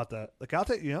judge about the, I'll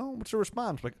take, what's the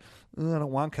response? Like, I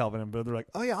don't want Kelvin. But they're like,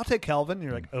 oh, yeah, I'll take Kelvin. And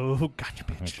you're like, oh, gotcha,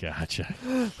 bitch. Gotcha.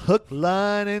 Hook,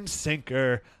 line, and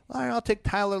sinker. All right, I'll take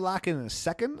Tyler Lockett in a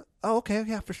second. Oh, okay,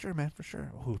 yeah, for sure, man, for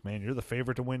sure. Oh, man, you're the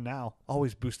favorite to win now.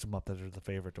 Always boost them up that they're the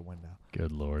favorite to win now.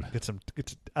 Good Lord.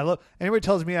 I love. Anybody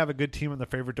tells me I have a good team and the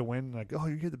favorite to win, like, oh,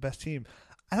 you're the best team.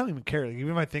 I don't even care. Like,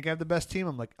 even if I think I have the best team,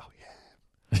 I'm like, oh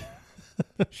yeah,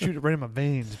 shoot it right in my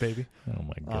veins, baby. Oh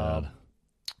my God.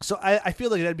 So I feel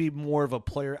like that'd be more of a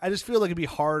player. I just feel like it'd be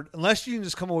hard unless you can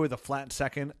just come away with a flat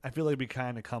second. I feel like it'd be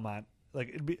kind of come on.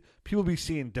 Like people be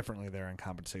seeing differently there in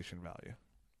compensation value.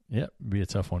 Yeah, be a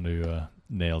tough one to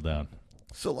nail down.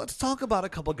 So let's talk about a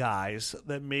couple guys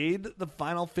that made the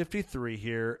final 53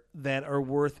 here that are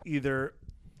worth either,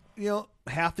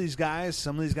 half these guys,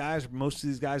 some of these guys, most of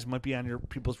these guys might be on your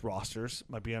people's rosters,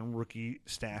 might be on rookie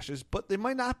stashes, but they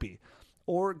might not be.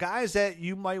 Or guys that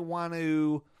you might want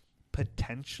to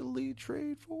potentially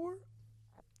trade for?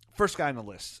 First guy on the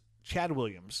list, Chad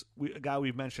Williams, a guy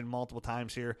we've mentioned multiple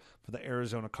times here for the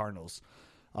Arizona Cardinals.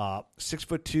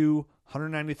 6'2",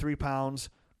 193 pounds,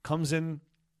 comes in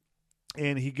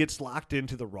and he gets locked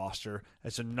into the roster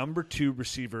as a number 2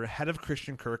 receiver ahead of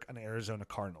Christian Kirk on the Arizona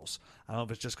Cardinals. I don't know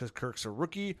if it's just because Kirk's a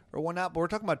rookie or whatnot, but we're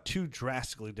talking about 2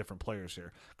 drastically different players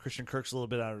here. Christian Kirk's a little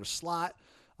bit out of the slot.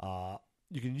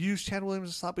 You can use Chad Williams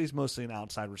as a slot, but he's mostly an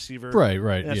outside receiver. Right.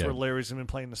 And that's where Larry's been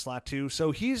playing the slot too.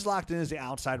 So he's locked in as the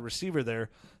outside receiver there.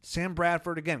 Sam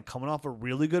Bradford, again, coming off a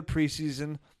really good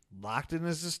preseason, locked in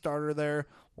as the starter there.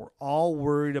 We're all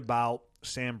worried about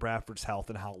Sam Bradford's health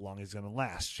and how long he's going to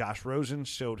last. Josh Rosen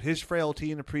showed his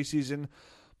frailty in the preseason,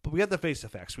 but we have to face the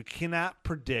facts. We cannot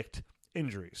predict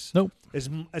injuries. Nope. As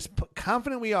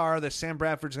confident we are that Sam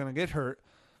Bradford's going to get hurt,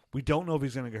 we don't know if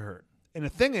he's going to get hurt. And the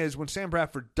thing is, when Sam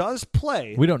Bradford does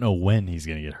play, we don't know when he's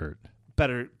going to get hurt.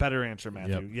 Better answer,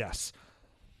 Matthew. Yep. Yes.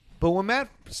 But when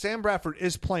Sam Bradford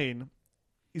is playing,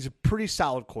 he's a pretty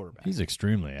solid quarterback. He's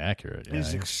extremely accurate. Yeah.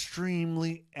 He's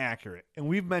extremely accurate. And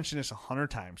we've mentioned this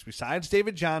 100 times. Besides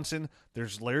David Johnson,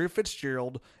 there's Larry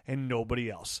Fitzgerald and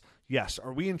nobody else. Yes,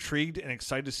 are we intrigued and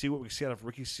excited to see what we see out of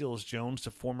Ricky Seals-Jones,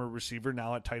 the former receiver,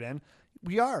 now at tight end?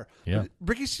 We are. Yeah.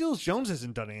 Ricky Seals-Jones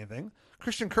hasn't done anything.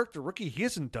 Christian Kirk, the rookie, he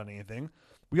hasn't done anything.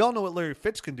 We all know what Larry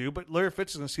Fitz can do, but Larry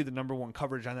Fitz is going to see the number 1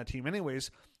 coverage on that team anyways.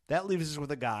 That leaves us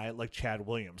with a guy like Chad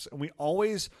Williams. And we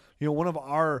always, one of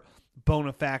our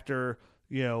bona factor,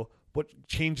 what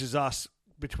changes us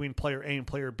between player A and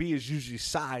player B is usually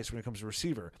size when it comes to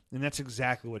receiver. And that's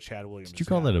exactly what Chad Williams Did you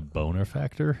call that a boner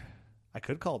factor? I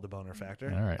could call it the boner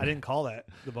factor. All right. I didn't call that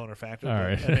the boner factor. All but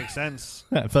right. That makes sense.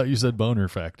 I thought you said boner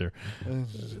factor.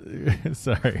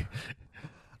 Sorry.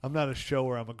 I'm not a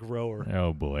shower. I'm a grower.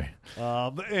 Oh, boy.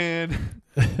 And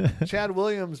Chad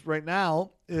Williams right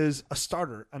now is a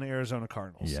starter on the Arizona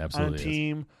Cardinals. Yeah, absolutely. On a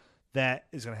team that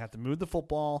is going to have to move the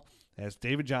football. As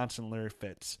David Johnson, Larry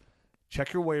Fitz.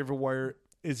 Check your waiver wire.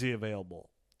 Is he available?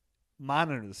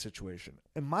 Monitor the situation.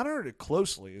 And monitor it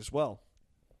closely as well.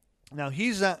 Now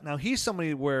he's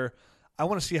somebody where I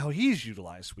want to see how he's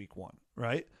utilized week 1,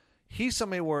 right? He's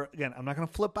somebody where, again, I'm not going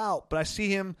to flip out, but I see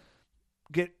him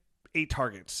get 8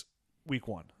 targets week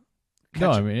 1.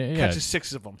 Catches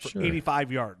 6 of them for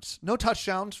 85 yards. No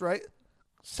touchdowns, right?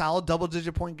 Solid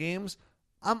double-digit point games.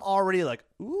 I'm already like,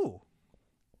 ooh,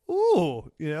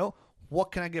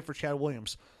 what can I get for Chad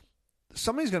Williams?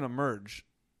 Somebody's going to emerge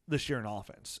this year in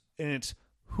offense, and it's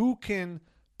who can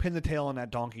pin the tail on that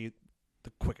donkey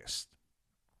the quickest.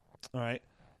 All right.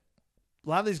 A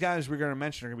lot of these guys we're going to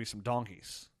mention are going to be some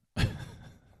donkeys. All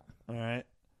right.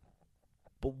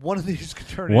 But one of these could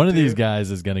turn One of these guys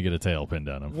is going to get a tail pinned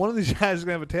on him. One of these guys is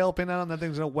going to have a tail pinned on him. That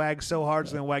thing's going to wag so hard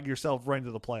it's going to wag yourself right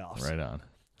into the playoffs. Right on.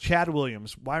 Chad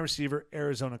Williams, wide receiver,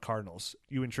 Arizona Cardinals.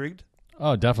 You intrigued?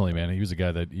 Oh, definitely, man. He was a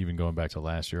guy that even going back to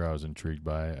last year I was intrigued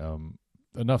by.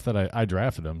 Enough that I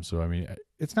drafted him. So, I mean,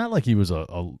 it's not like he was a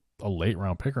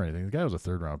late-round pick or anything. The guy was a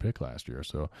third-round pick last year.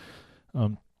 So,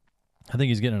 I think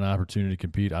he's getting an opportunity to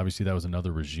compete. Obviously, that was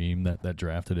another regime that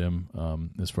drafted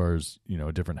him as far as,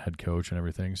 a different head coach and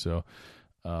everything. So,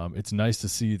 it's nice to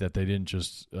see that they didn't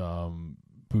just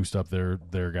boost up their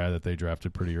guy that they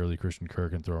drafted pretty early, Christian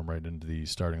Kirk, and throw him right into the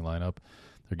starting lineup.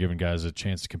 They're giving guys a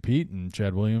chance to compete, and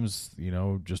Chad Williams,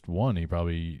 just won. He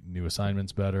probably knew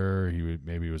assignments better.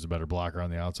 Maybe he was a better blocker on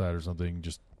the outside or something,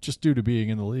 just due to being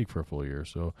in the league for a full year.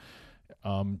 So,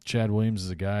 Chad Williams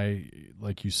is a guy,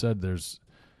 like you said, there's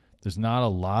not a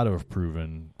lot of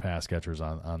proven pass catchers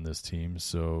on this team.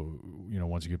 So,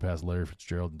 once you get past Larry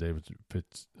Fitzgerald and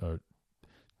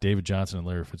David Johnson and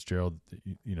Larry Fitzgerald,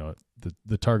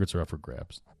 the targets are up for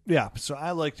grabs. Yeah, so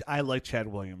I like Chad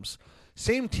Williams.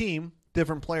 Same team,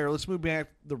 different player. Let's move back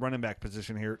to the running back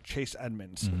position here. Chase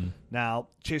Edmonds. Mm-hmm. Now,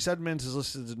 Chase Edmonds is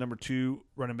listed as the number 2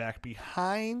 running back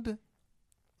behind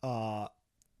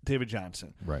David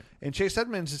Johnson. Right. And Chase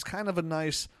Edmonds is kind of a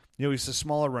nice, he's a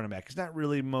smaller running back. He's not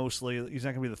really he's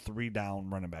not going to be the 3-down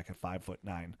running back at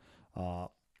 5'9",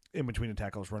 in between the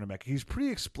tackles running back. He's pretty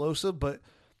explosive, but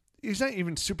he's not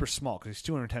even super small because he's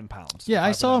 210 pounds. Yeah,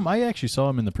 I saw him. I actually saw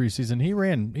him in the preseason. He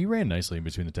ran nicely in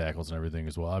between the tackles and everything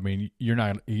as well. I mean, you're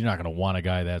not going to want a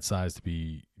guy that size to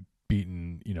be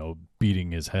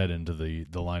beating his head into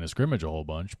the line of scrimmage a whole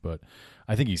bunch, but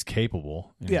I think he's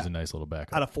capable, and he's a nice little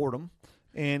backup. Out of Fordham.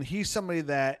 And he's somebody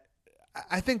that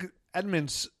I think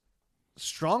Edmonds'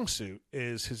 strong suit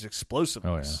is his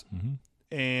explosiveness. Oh, yeah.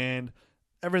 Mm-hmm. And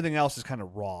everything else is kind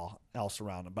of raw else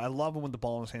around him. But I love him when the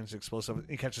ball in his hands is explosive.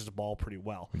 He catches the ball pretty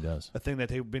well. He does. A thing that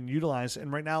they've been utilized.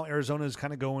 And right now, Arizona is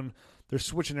kind of they're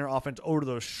switching their offense over to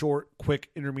those short, quick,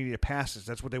 intermediate passes.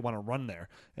 That's what they want to run there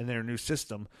in their new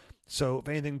system. So if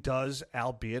anything does,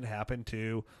 albeit happen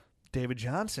to David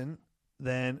Johnson,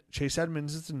 then Chase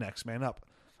Edmonds is the next man up.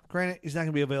 Granted, he's not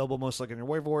going to be available most likely in your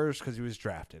waiver wires because he was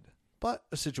drafted, but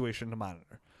a situation to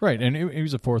monitor. Right, and he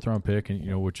was a 4th-round pick,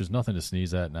 and which is nothing to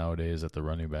sneeze at nowadays at the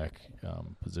running back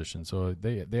position. So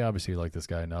they obviously like this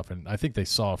guy enough, and I think they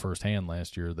saw firsthand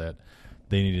last year that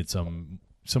they needed some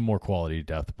more quality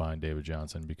depth behind David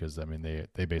Johnson because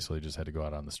they basically just had to go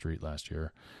out on the street last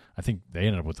year. I think they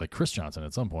ended up with like Chris Johnson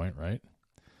at some point, right?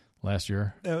 Last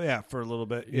year. Oh yeah, for a little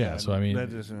bit. Yeah, so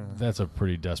that's a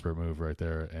pretty desperate move right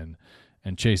there,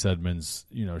 and Chase Edmonds,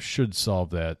 should solve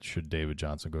that should David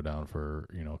Johnson go down for,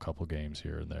 a couple games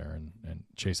here and there, and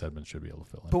Chase Edmonds should be able to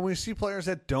fill in. But when we see players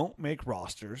that don't make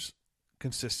rosters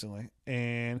consistently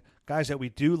and guys that we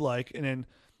do like, and then,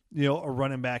 a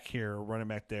running back here, a running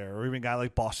back there, or even a guy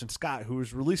like Boston Scott, who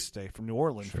was released today from New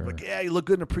Orleans. Sure. Like, yeah, he looked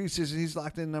good in the preseason. He's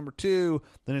locked in number 2.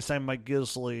 Then it's signed Mike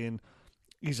Gillisley, and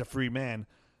he's a free man.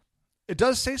 It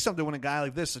does say something when a guy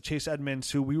like this, a Chase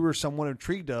Edmonds, who we were somewhat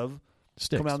intrigued of,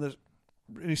 Sticks. come out this.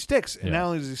 And he sticks. And Yeah. not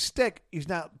only does he stick, he's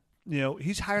not,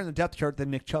 he's higher in the depth chart than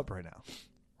Nick Chubb right now.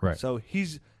 Right. So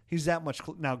he's that much.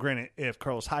 Now, granted, if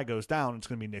Carlos Hyde goes down, it's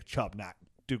going to be Nick Chubb, not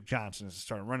Duke Johnson as a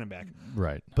starting running back.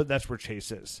 Right. But that's where Chase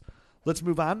is. Let's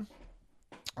move on.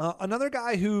 Another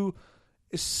guy who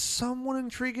is somewhat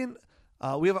intriguing.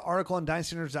 We have an article on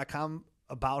DynastyNerds.com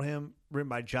about him, written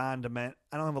by John Dement.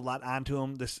 I don't have a lot onto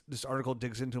him. This article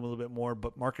digs into him a little bit more.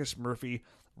 But Marcus Murphy,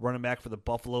 running back for the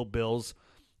Buffalo Bills,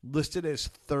 listed as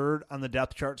 3rd on the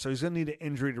depth chart, so he's going to need an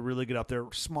injury to really get up there.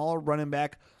 Smaller running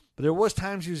back, but there was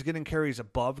times he was getting carries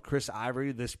above Chris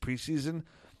Ivory this preseason.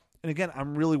 And again,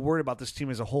 I'm really worried about this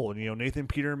team as a whole. And, Nathan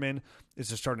Peterman is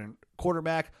the starting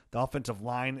quarterback. The offensive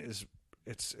line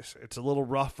it's a little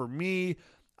rough for me.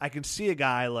 I can see a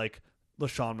guy like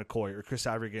LaShawn McCoy or Chris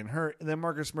Ivory getting hurt, and then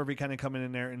Marcus Murphy kind of coming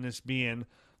in there and this being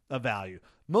a value.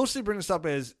 Mostly bring this up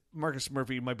as Marcus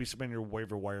Murphy might be something in your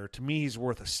waiver wire. To me, he's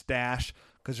worth a stash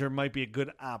because there might be a good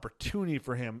opportunity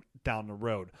for him down the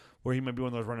road where he might be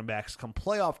one of those running backs come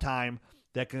playoff time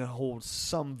that can hold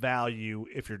some value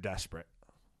if you're desperate.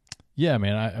 Yeah,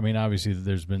 man. I mean, obviously,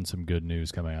 there's been some good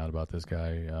news coming out about this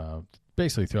guy,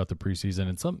 basically throughout the preseason.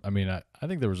 And I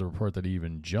think there was a report that he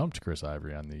even jumped Chris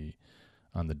Ivory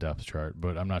on the depth chart,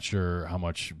 but I'm not sure how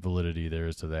much validity there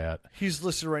is to that. He's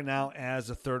listed right now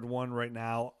as a 3rd one right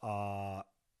now.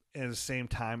 At the same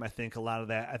time, I think a lot of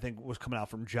that was coming out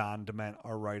from John Dement,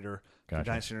 our writer Gotcha.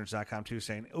 from DynastyNerds.com too,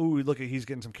 saying, "Oh, look at he's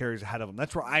getting some carries ahead of him."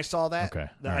 That's where I saw that. Okay.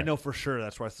 I Right. know for sure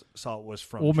that's where I saw it was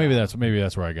from. Well, John. maybe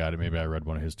that's where I got it. Maybe I read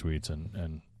one of his tweets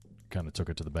and kind of took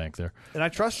it to the bank there. And I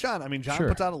trust John. I mean, John Sure.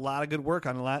 puts out a lot of good work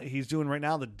on a lot. He's doing right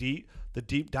now the deep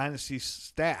Dynasty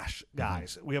stash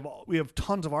guys. Mm-hmm. We have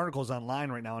tons of articles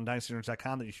online right now on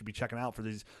DynastyNerds.com that you should be checking out for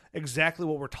these exactly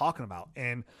what we're talking about.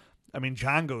 And I mean,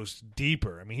 John goes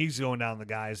deeper. I mean, he's going down the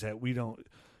guys that we don't.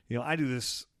 I do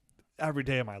this every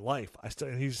day of my life.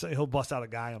 He'll bust out a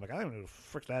guy. I'm like, I don't know who the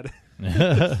frick that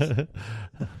is.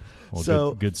 Well,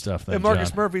 So good stuff. Then, And Marcus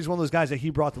John. Murphy is one of those guys that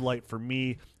he brought to light for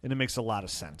me, and it makes a lot of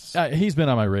sense. He's been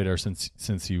on my radar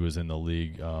since he was in the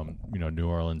league. New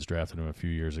Orleans drafted him a few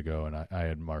years ago, and I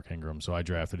had Mark Ingram, so I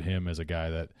drafted him as a guy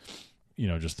that,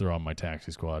 just throw on my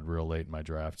taxi squad real late in my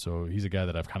draft. So he's a guy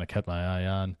that I've kind of kept my eye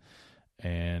on,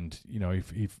 and he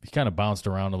kind of bounced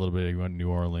around a little bit. He went to New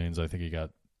Orleans. I think he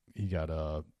got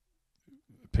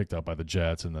picked up by the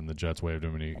Jets, and then the Jets waived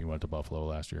him, and he went to Buffalo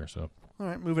last year. So All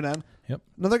right, moving on. Yep.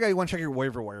 Another guy you want to check your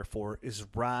waiver wire for is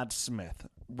Rod Smith,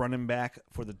 running back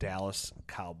for the Dallas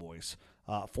Cowboys.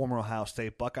 Former Ohio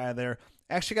State Buckeye there.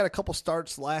 Actually got a couple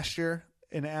starts last year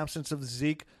in the absence of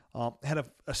Zeke. Had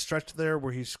a stretch there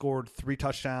where he scored 3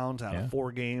 touchdowns out of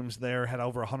 4 games there. Had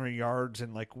over 100 yards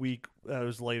in week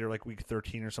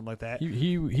 13 or something like that.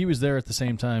 He was there at the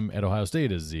same time at Ohio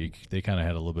State as Zeke. They kind of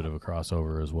had a little bit of a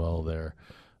crossover as well there.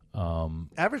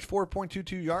 Averaged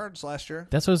 4.22 yards last year.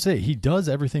 That's what I say. He does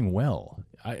everything well.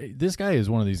 This guy is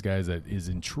one of these guys that is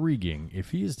intriguing.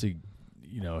 If he is to,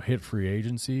 hit free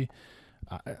agency,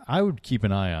 I would keep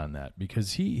an eye on that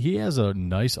because he has a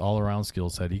nice all-around skill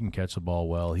set. He can catch the ball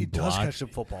well. He does catch the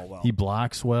football well. He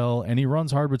blocks well, and he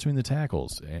runs hard between the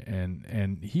tackles.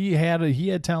 And he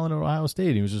had talent at Ohio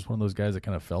State. He was just one of those guys that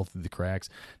kind of fell through the cracks.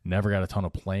 Never got a ton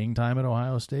of playing time at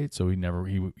Ohio State, so he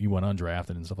went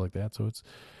undrafted and stuff like that. So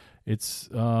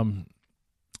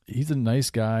he's a nice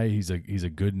guy. He's a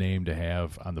good name to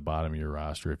have on the bottom of your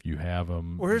roster if you have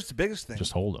him. Well, here's the biggest thing.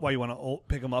 Just hold him. Why you want to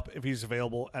pick him up if he's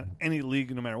available at any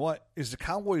league, no matter what, is the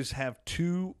Cowboys have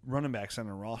 2 running backs on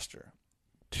their roster.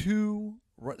 2.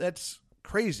 That's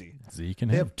crazy. Zeke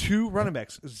and They him. have 2 running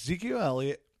backs, Ezekiel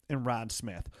Elliott and Rod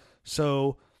Smith.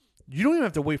 So you don't even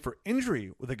have to wait for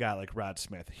injury with a guy like Rod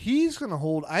Smith. He's going to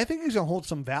hold, I think he's going to hold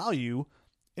some value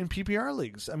in PPR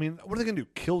leagues. I mean, what are they going to do?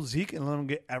 Kill Zeke and let him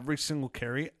get every single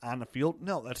carry on the field?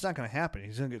 No, that's not going to happen.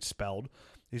 He's going to get spelled.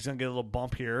 He's going to get a little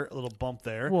bump here, a little bump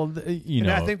there. Well,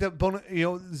 I think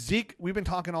that Zeke, we've been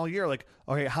talking all year, like,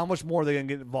 okay, how much more are they going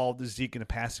to get involved with Zeke in the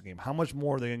passing game? How much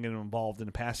more are they going to get involved in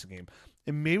the passing game?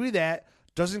 And maybe that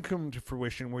doesn't come to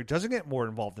fruition where he doesn't get more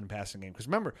involved in the passing game. Because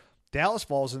remember, Dallas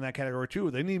falls in that category too.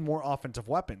 They need more offensive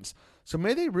weapons. So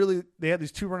maybe they have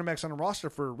these two running backs on the roster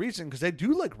for a reason, because they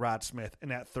do like Rod Smith in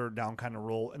that third down kind of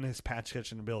role and his patch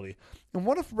catching ability. And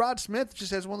what if Rod Smith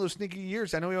just has one of those sneaky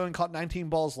years? I know he only caught 19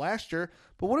 balls last year,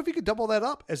 but what if he could double that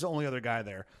up as the only other guy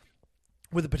there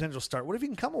with a potential start? What if he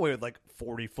can come away with like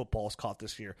 40 footballs caught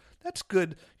this year? That's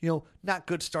good, not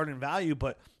good starting value,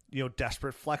 but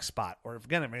desperate flex spot, or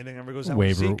if anything ever goes down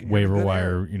waiver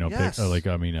wire, yes.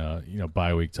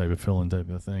 bye week type of fill-in type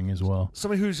of thing as well.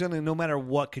 Somebody who's going to, no matter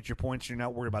what, get your points. You're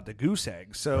not worried about the goose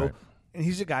egg. So, right. And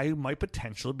he's a guy who might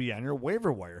potentially be on your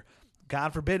waiver wire.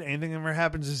 God forbid anything ever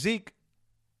happens to Zeke,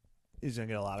 he's going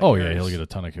to get a lot of carries. Yeah, he'll get a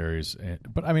ton of carries.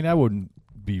 But I mean, I wouldn't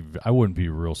be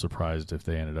real surprised if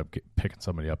they ended up picking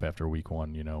somebody up after week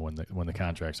 1. When the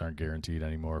contracts aren't guaranteed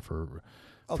anymore for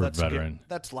veteran.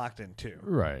 That's locked in too.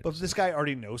 Right. But this guy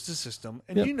already knows the system,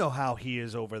 and you know how he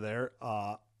is over there,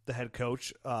 the head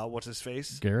coach, what's his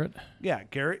face? Garrett? Yeah,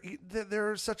 Garrett.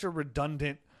 They're such a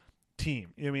redundant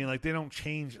team. You know what I mean? Like, they don't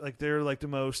change. Like, they're like the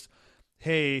most,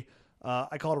 hey,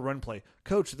 I call it a run play.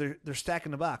 Coach, they're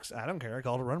stacking the box. I don't care. I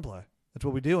call it a run play. That's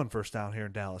what we do on first down here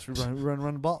in Dallas. We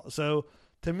run the ball. So,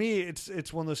 to me,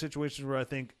 it's one of those situations where I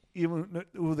think, even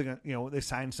who they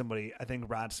sign somebody, I think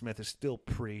Rod Smith is still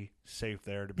pretty safe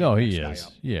there to be. No, he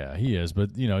is. Yeah, he is.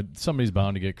 But somebody's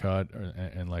bound to get cut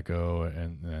and let go,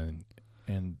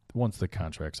 and once the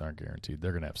contracts aren't guaranteed,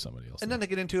 they're going to have somebody else. And then they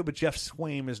get into it, but Jeff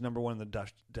Swaim is number 1 in the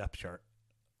depth chart.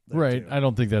 Right. Too. I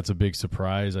don't think that's a big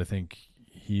surprise. I think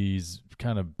he's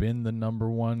kind of been the number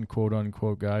 1 quote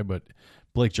unquote guy, but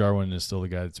Blake Jarwin is still the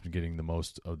guy that's been getting the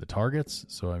most of the targets.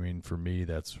 So I mean, for me,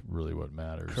 that's really what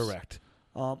matters. Correct.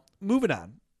 Moving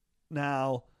on.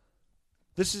 Now,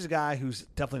 this is a guy who's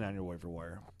definitely not on your waiver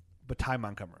wire, but Ty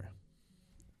Montgomery.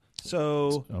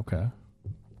 So, okay.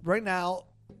 Right now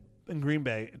in Green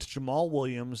Bay, it's Jamal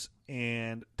Williams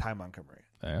and Ty Montgomery.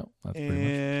 Yeah, that's pretty much.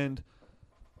 And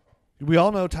we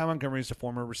all know Ty Montgomery is a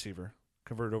former receiver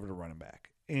converted over to running back.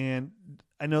 And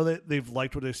I know that they've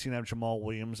liked what they've seen out of Jamal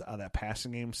Williams out of that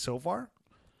passing game so far.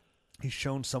 He's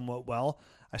shown somewhat well.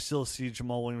 I still see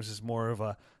Jamal Williams as more of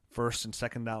a first and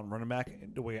second down running back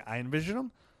the way I envision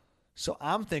him. So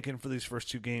I'm thinking for these first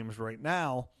 2 games right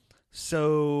now,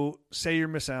 so say you're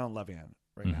missing out on Le'Veon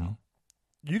right now.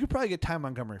 You could probably get Ty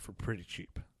Montgomery for pretty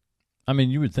cheap. I mean,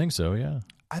 you would think so, yeah.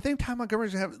 I think Ty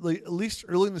Montgomery's going to have, at least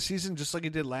early in the season, just like he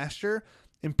did last year,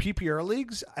 in PPR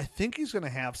leagues, I think he's going to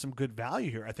have some good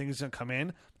value here. I think he's going to come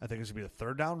in. I think he's going to be the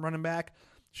third down running back.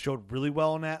 Showed really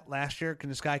well in that last year. Can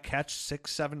this guy catch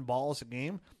 6-7 balls a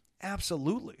game?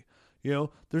 Absolutely.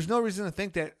 There's no reason to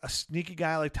think that a sneaky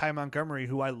guy like Ty Montgomery,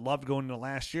 who I loved going into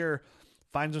last year,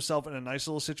 finds himself in a nice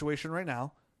little situation right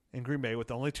now in Green Bay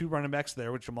with only 2 running backs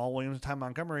there with Jamal Williams and Ty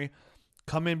Montgomery,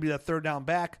 come in, be that third down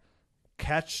back,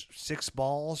 catch 6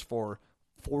 balls for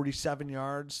 47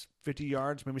 yards, 50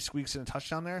 yards, maybe squeaks in a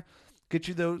touchdown there, get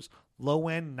you those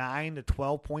low-end 9 to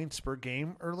 12 points per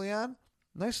game early on.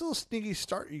 Nice little sneaky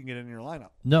start you can get in your lineup.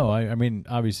 No, I mean,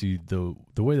 obviously, the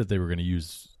way that they were going to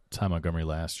use Ty Montgomery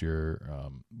last year,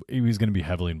 he was going to be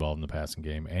heavily involved in the passing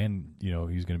game, and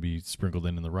he's going to be sprinkled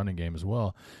in the running game as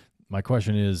well. My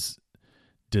question is,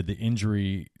 did the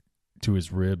injury to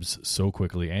his ribs so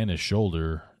quickly and his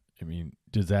shoulder, I mean,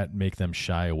 does that make them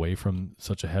shy away from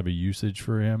such a heavy usage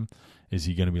for him? Is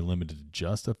he going to be limited to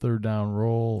just a third down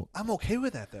role? I'm okay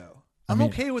with that, though. I'm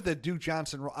okay with the Duke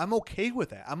Johnson role. I'm okay with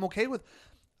that. I'm okay with,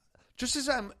 just as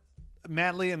I'm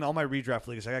madly in all my redraft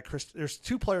leagues, I got Chris. There's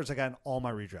 2 players I got in all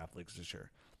my redraft leagues this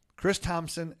year: Chris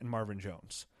Thompson and Marvin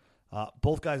Jones.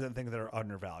 Both guys I think that are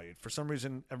undervalued. For some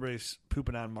reason, everybody's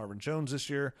pooping on Marvin Jones this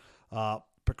year,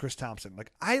 but Chris Thompson,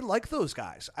 I like those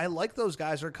guys. I like those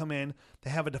guys that come in. They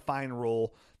have a defined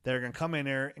role. They're going to come in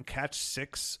there and catch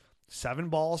 6-7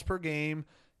 balls per game,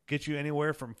 get you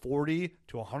anywhere from 40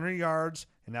 to 100 yards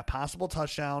and that possible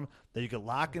touchdown that you could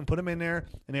lock and put them in there.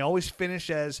 And they always finish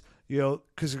as,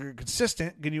 because they're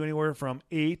consistent, getting you anywhere from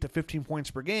 8 to 15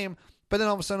 points per game. But then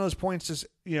all of a sudden those points just,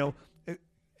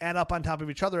 add up on top of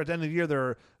each other. At the end of the year,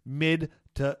 they're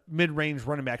mid-range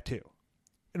running back too.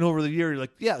 And over the year, you're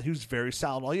like, yeah, he was very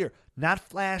solid all year. Not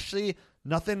flashy,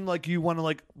 nothing like you want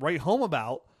to write home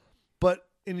about, but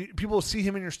and people see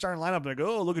him in your starting lineup, and they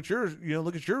go, "Oh, look at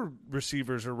your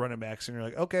receivers or running backs," and you're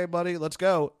like, "Okay, buddy, let's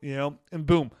go," and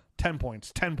boom, 10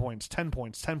 points, 10 points, 10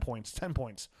 points, 10 points, 10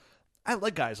 points. I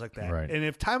like guys like that, right. And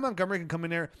if Ty Montgomery can come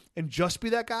in there and just be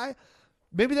that guy,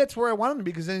 maybe that's where I want him to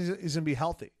be because then he's going to be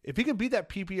healthy. If he can be that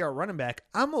PPR running back,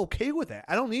 I'm okay with that.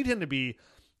 I don't need him to be,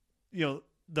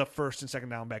 the first and second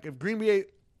down back. If Green Bay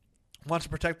wants to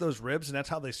protect those ribs and that's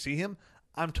how they see him,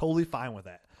 I'm totally fine with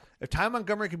that. If Ty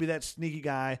Montgomery can be that sneaky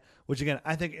guy, which, again,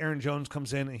 I think Aaron Jones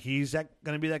comes in and he's going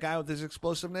to be that guy with his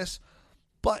explosiveness.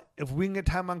 But if we can get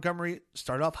Ty Montgomery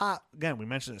start off hot, again, we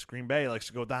mentioned this, Green Bay likes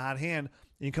to go with the hot hand,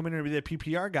 and you come in and be the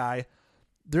PPR guy,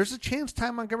 there's a chance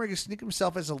Ty Montgomery can sneak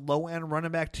himself as a low-end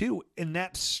running back too, in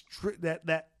that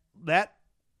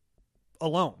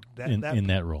alone. In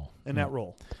that role. That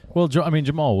role. Well,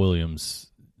 Jamal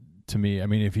Williams, to me,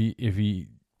 if he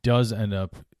does end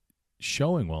up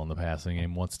showing well in the passing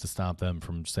game, wants to stop them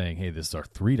from saying, hey, this is our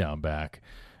 3-down back,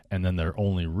 and then they're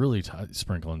only really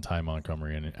sprinkling Ty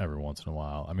Montgomery in every once in a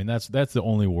while. That's the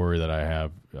only worry that I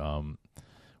have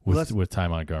with Ty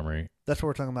Montgomery. That's what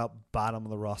we're talking about, bottom of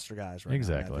the roster guys right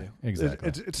exactly. now. Exactly.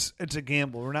 It's a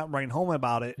gamble. We're not writing home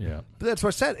about it. Yeah. But that's what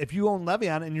I said. If you own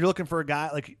Le'Veon and you're looking for a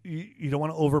guy, like you don't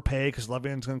want to overpay because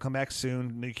Le'Veon's going to come back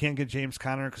soon. You can't get James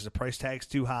Conner because the price tag's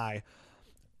too high.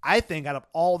 I think out of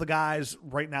all the guys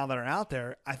right now that are out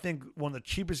there, I think one of the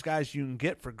cheapest guys you can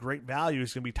get for great value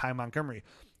is going to be Ty Montgomery.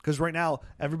 Because right now,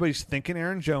 everybody's thinking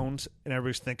Aaron Jones and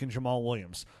everybody's thinking Jamal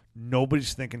Williams.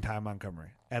 Nobody's thinking Ty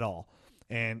Montgomery at all.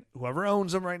 And whoever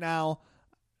owns them right now,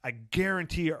 I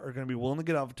guarantee are going to be willing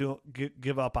to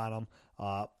give up on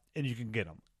them, and you can get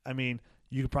them.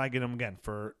 You could probably get them again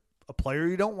for a player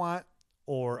you don't want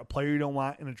or a player you don't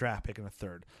want in a draft pick in a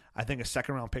third. I think a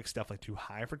second-round pick is definitely too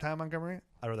high for Ty Montgomery.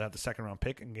 I'd rather have the second-round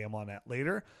pick and gamble on that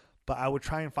later. But I would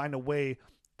try and find a way,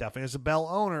 definitely as a Bell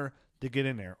owner, to get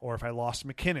in there. Or if I lost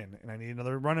McKinnon and I need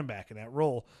another running back in that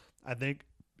role, I think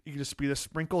you can just be the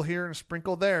sprinkle here and a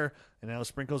sprinkle there, and those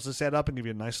sprinkles just add up and give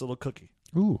you a nice little cookie.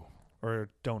 Ooh. Or a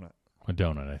donut. A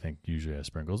donut, I think, usually has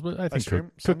sprinkles, but I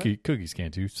think cookies can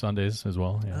too. Sundays as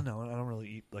well. Yeah. I don't know. I don't really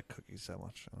eat like cookies that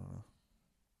much. I don't know.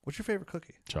 What's your favorite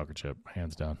cookie? Chocolate chip,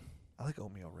 hands down. I like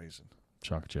oatmeal raisin.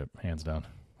 Chocolate chip, hands down.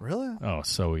 Really? Oh,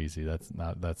 so easy. I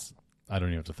don't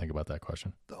even have to think about that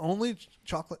question. The only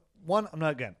chocolate one, I'm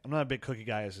not a big cookie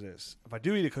guy as it is. If I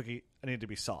do eat a cookie, I need it to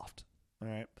be soft. All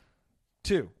right.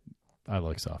 2, I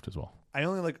like soft as well. I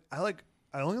only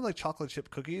like chocolate chip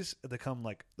cookies if they come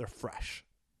like they're fresh,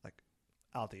 like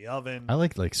out the oven. I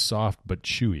like soft but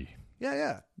chewy.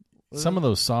 Yeah. Some of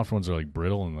those soft ones are like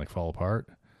brittle and like fall apart.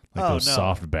 Like those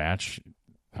soft batch.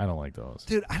 I don't like those.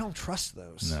 Dude, I don't trust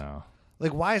those. No.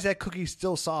 Like, why is that cookie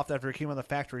still soft after it came out of the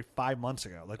factory 5 months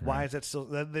ago? Like, why is that still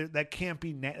that can't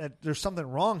be there's something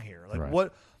wrong here. Like,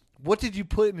 what did you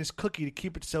put in this cookie to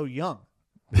keep it so young?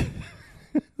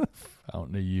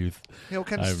 Fountain of youth. What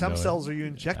kind of stem cells are you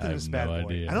injecting in this bad boy?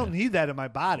 Idea, I don't need that in my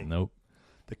body. Nope.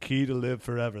 The key to live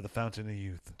forever, the fountain of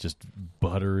youth. Just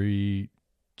buttery,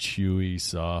 chewy,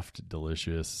 soft,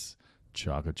 delicious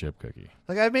chocolate chip cookie.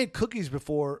 Like, I've made cookies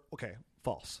before. Okay,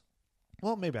 false.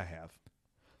 Well, maybe I have.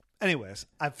 Anyways,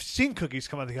 I've seen cookies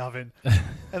come out of the oven,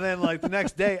 and then like the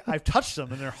next day, I've touched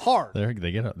them and they're hard.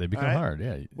 They become hard.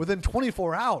 Yeah. Within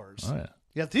 24 hours. Oh yeah.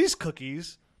 Yet these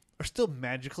cookies are still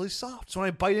magically soft. So when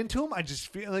I bite into them, I just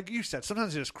feel like you said.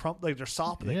 Sometimes they just crumble, like they're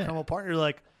soft, and they crumble apart. And you're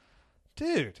like,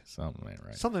 dude, something ain't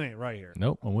right. Something ain't right here.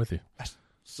 Nope, I'm with you.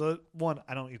 So one,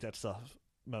 I don't eat that stuff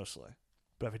mostly,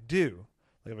 but if I do,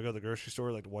 like if I go to the grocery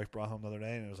store, like the wife brought home the other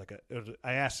day, and it was like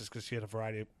I asked this because she had a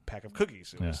variety pack of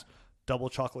cookies. It was double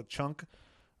chocolate chunk,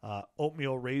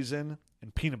 oatmeal raisin,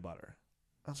 and peanut butter.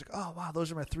 I was like, oh wow,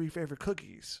 those are my 3 favorite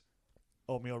cookies: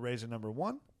 oatmeal raisin number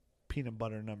 1, peanut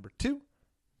butter number 2,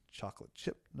 chocolate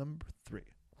chip number 3.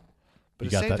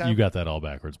 But you got that all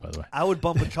backwards, by the way. I would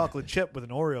bump a chocolate chip with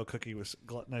an Oreo cookie with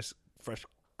a nice fresh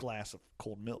glass of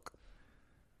cold milk.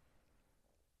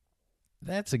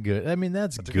 That's good.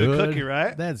 That's good. A good cookie,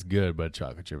 right? That's good, but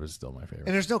chocolate chip is still my favorite.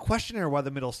 And there's no question here why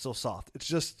the middle's still soft. It's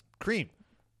just cream.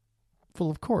 Well,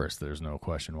 of course, there's no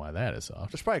question why that is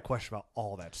soft. There's probably a question about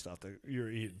all that stuff that you're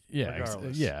eating. Yeah,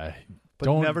 regardless. Yeah.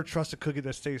 But never trust a cookie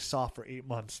that stays soft for 8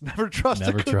 months. Never trust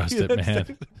a cookie trust it, that man.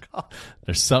 stays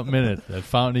There's something in it. That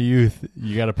fountain of youth,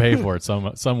 you got to pay for it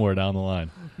somewhere down the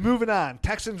line. Moving on.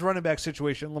 Texans running back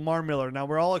situation, Lamar Miller. Now,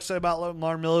 we're all excited about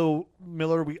Lamar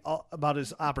Miller. About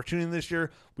his opportunity this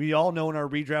year. We all know in our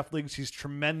redraft leagues he's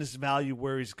tremendous value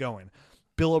where he's going.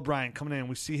 Bill O'Brien coming in,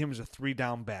 we see him as a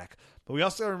 3-down back. But we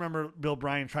also remember Bill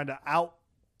O'Brien trying to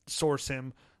outsource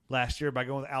him last year by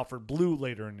going with Alfred Blue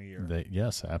later in the year.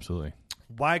 Yes, absolutely.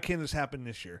 Why can't this happen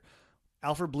this year?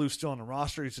 Alfred Blue's still on the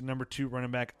roster. He's the number 2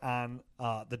 running back on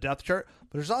the depth chart.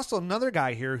 But there's also another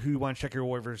guy here who you want to check your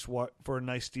waivers for a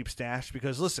nice deep stash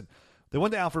because, listen, they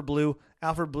went to Alfred Blue.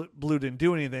 Alfred Blue didn't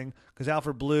do anything because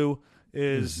Alfred Blue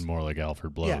is more like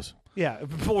Alfred Blows. Yeah.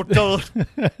 Totally.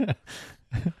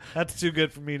 That's too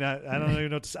good for me. I don't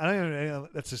even know.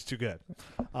 That's just too good.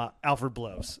 Alfred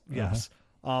Blows. Yes.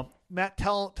 Matt,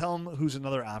 tell them who's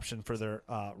another option for their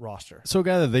roster. So a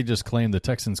guy that they just claimed, the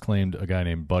Texans claimed a guy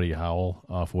named Buddy Howell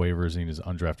off waivers. He's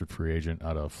an undrafted free agent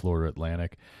out of Florida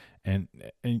Atlantic. And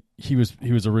he was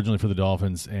originally for the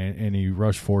Dolphins, and he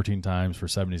rushed 14 times for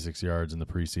 76 yards in the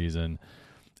preseason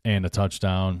and a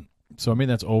touchdown. So, I mean,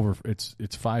 that's over. It's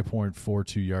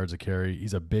 5.42 yards a carry.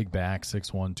 He's a big back,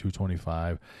 6'1",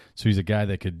 225. So he's a guy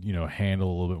that could, handle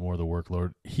a little bit more of the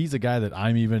workload. He's a guy that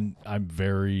I'm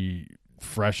very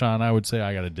fresh on, I would say.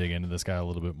 I got to dig into this guy a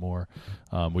little bit more.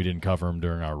 We didn't cover him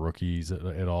during our rookies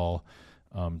at all,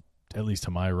 at least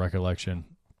to my recollection.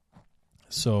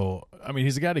 So, I mean,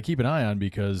 he's a guy to keep an eye on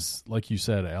because, like you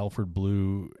said, Alfred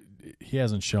Blue, he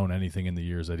hasn't shown anything in the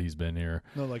years that he's been here.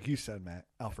 No, like you said, Matt,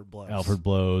 Alfred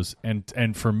Blows.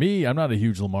 And for me, I'm not a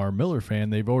huge Lamar Miller fan.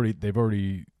 They've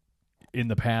already in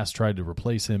the past tried to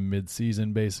replace him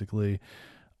mid-season, basically.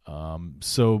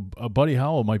 So Buddy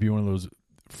Howell might be one of those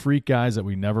freak guys that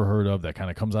we never heard of that kind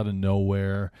of comes out of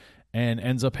nowhere and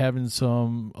ends up having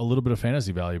a little bit of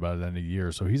fantasy value by the end of the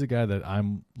year. So he's a guy that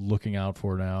I'm looking out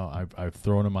for now. I've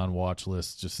thrown him on watch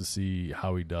lists just to see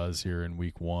how he does here in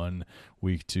week 1,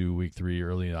 week 2, week 3,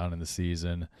 early on in the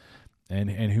season. And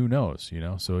who knows,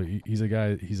 So he's a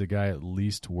guy at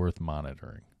least worth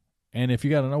monitoring. And if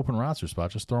you got an open roster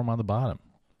spot, just throw him on the bottom.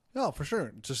 No, for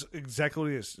sure. Just exactly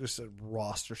what it is. Just a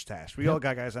roster stash. We all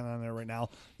got guys on there right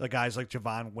now. The guys like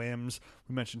Javon Wims.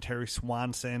 We mentioned Terry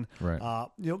Swanson. Right.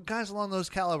 Guys along those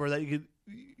caliber that you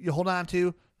hold on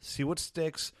to, see what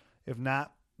sticks. If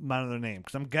not, monitor their name.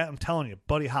 Because I'm telling you,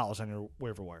 Buddy Howell's on your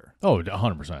waiver wire. Oh,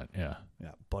 100%. Yeah.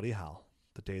 Yeah, Buddy Howell,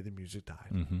 the day the music died.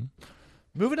 Mm-hmm.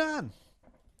 Moving on.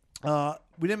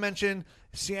 We didn't mention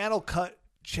Seattle cut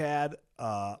Chad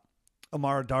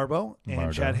Amara Darbo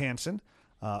and Chad Hansen.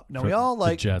 Now we all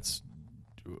like the Jets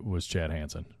was Chad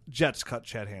Hansen. Jets cut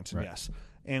Chad Hansen, right. Yes,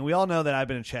 and we all know that I've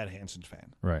been a Chad Hansen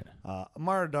fan. Right.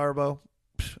 Amara Darbo,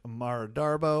 Amara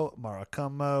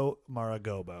Kummo, Amara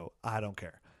Gobo. I don't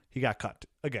care. He got cut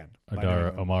again.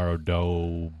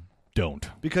 Amaro don't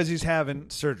because he's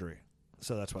having surgery.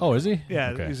 So that's why. Oh, is he?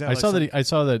 Yeah. Okay. I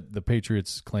saw that the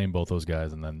Patriots claimed both those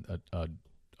guys, and then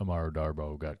Amaro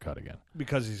Darbo got cut again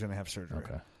because he's going to have surgery.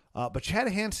 Okay. But Chad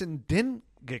Hansen didn't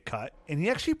get cut, and he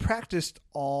actually practiced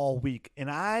all week. And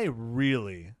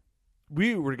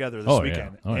we were together this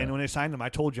weekend. And when they signed him, I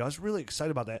told you I was really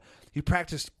excited about that. He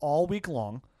practiced all week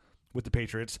long with the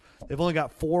Patriots. They've only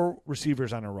got 4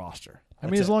 receivers on their roster.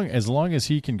 That's as long as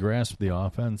he can grasp the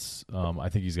offense, I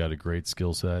think he's got a great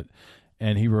skill set.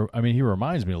 And he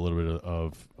reminds me a little bit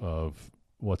of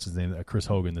what's his name, Chris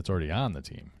Hogan, that's already on the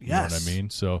team. You know what I mean?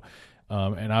 So,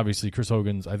 and obviously Chris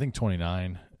Hogan's, I think,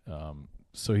 29.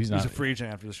 So he's a free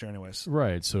agent after this year anyways.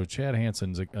 Right. So Chad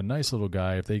Hansen's a nice little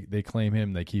guy. If they claim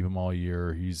him, they keep him all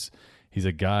year. He's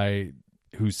a guy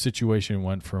whose situation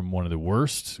went from one of the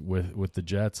worst with the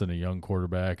Jets and a young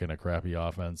quarterback and a crappy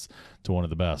offense to one of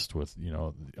the best with,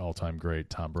 the all-time great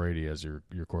Tom Brady as your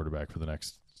quarterback for the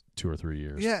next 2 or 3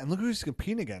 years. Yeah, and look who he's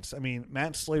competing against. I mean,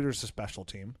 Matt Slater's a special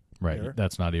team. Right. Here.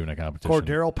 That's not even a competition.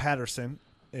 Cordero Patterson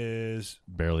is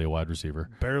barely a wide receiver.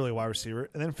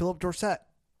 And then Philip Dorsett,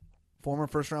 former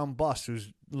first-round bust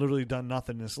who's literally done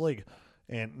nothing in this league.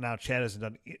 And now Chad hasn't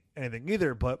done anything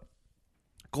either, but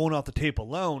going off the tape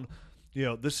alone,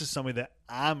 this is somebody that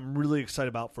I'm really excited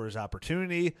about for his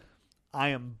opportunity. I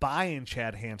am buying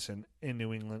Chad Hansen in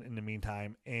New England in the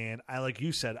meantime, and like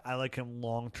you said, I like him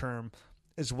long-term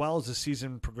as well as the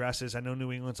season progresses. I know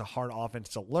New England's a hard offense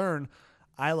to learn.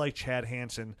 I like Chad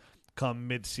Hansen come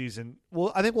mid-season.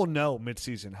 Well, I think we'll know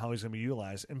mid-season how he's going to be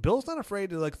utilized. And Bill's not afraid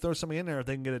to throw somebody in there if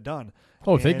they can get it done.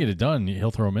 Oh, if they get it done, he'll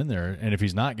throw him in there. And if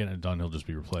he's not getting it done, he'll just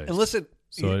be replaced. And listen,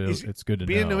 it's good to know.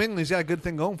 Being in New England, he's got a good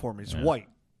thing going for him. He's white.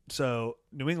 So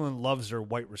New England loves their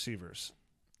white receivers.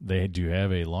 They do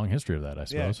have a long history of that, I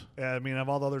suppose. Yeah. I mean, of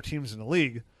all the other teams in the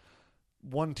league,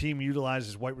 one team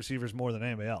utilizes white receivers more than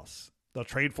anybody else. They'll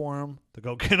trade for him. They'll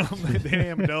go get him. Danny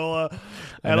Amendola,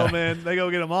 Edelman. They go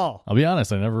get them all. I'll be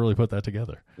honest. I never really put that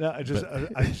together. Yeah, I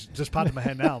just popped in my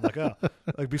head now. I'm like, oh,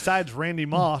 besides Randy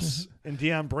Moss and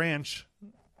Deion Branch.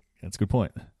 That's a good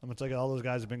point. It's like all those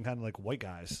guys have been kind of like white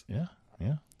guys. Yeah.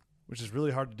 Which is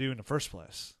really hard to do in the first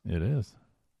place. It is.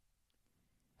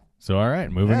 So, all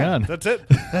right, moving on. That's it.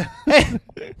 Hey,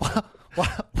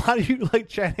 Why do you like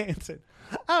Chad Hansen?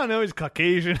 I don't know. He's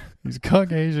Caucasian. He's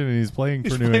Caucasian and he's playing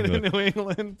for New England. In New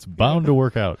England. It's bound to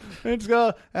work out. It's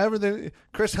got everything.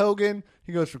 Chris Hogan.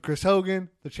 He goes from Chris Hogan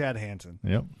to Chad Hansen.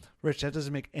 Yep. Rich, that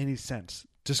doesn't make any sense.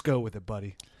 Just go with it,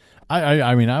 buddy.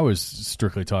 I mean, I was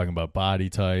strictly talking about body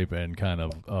type and kind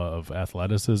of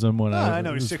athleticism when I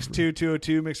know he's 6'2",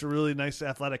 202, makes a really nice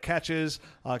athletic catches,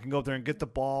 can go up there and get the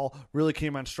ball, really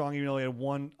came on strong even though he had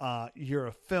 1 year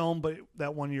of film, but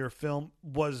that 1 year of film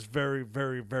was very,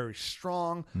 very, very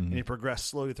strong, and he progressed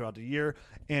slowly throughout the year.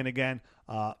 And again,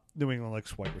 New England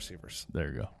likes wide receivers.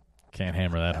 There you go. Can't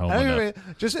hammer that home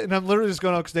enough. And I'm literally just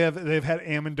going out because they've had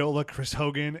Amendola, Chris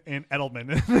Hogan, and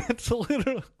Edelman.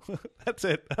 And that's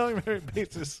it. I don't even have a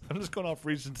basis. I'm just going off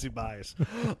recency bias.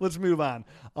 Let's move on.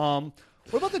 What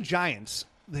about the Giants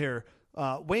there?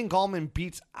 Wayne Gallman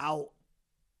beats out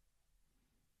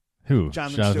who?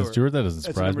 Jonathan Stewart? That doesn't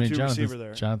surprise me.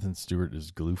 There. Jonathan Stewart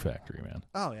is glue factory, man.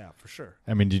 Oh yeah, for sure.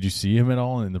 I mean, did you see him at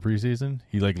all in the preseason?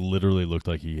 He literally looked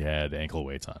like he had ankle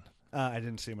weights on. I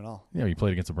didn't see him at all. Yeah, he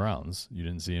played against the Browns. You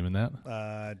didn't see him in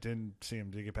that? Didn't see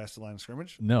him. Did he get past the line of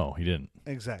scrimmage? No, he didn't.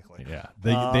 Exactly. Yeah,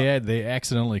 they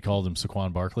accidentally called him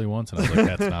Saquon Barkley once, and I was like,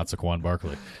 that's not Saquon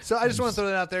Barkley. So I just want to throw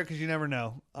that out there because you never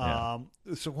know. Yeah.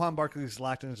 Saquon Barkley's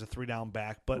locked in as a 3-down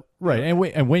back, but right. And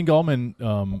Wayne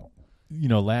Gallman,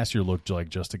 last year looked like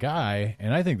just a guy,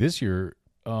 and I think this year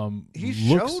he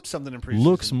showed something in preseason.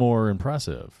 Looks more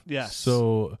impressive. Yes.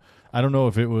 So I don't know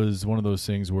if it was one of those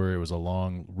things where it was a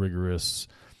long, rigorous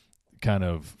kind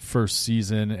of first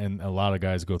season, and a lot of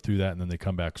guys go through that, and then they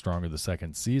come back stronger the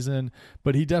second season.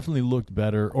 But he definitely looked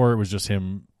better, or it was just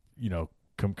him,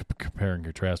 compare and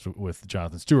contrast with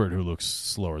Jonathan Stewart, who looks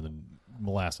slower than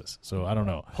molasses. So I don't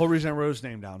know. Whole reason I wrote his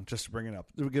name down, just to bring it up.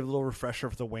 We give a little refresher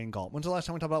for the Wayne Gallman. When's the last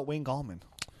time we talked about Wayne Gallman?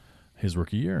 His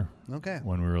rookie year. Okay.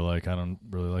 When we were like, I don't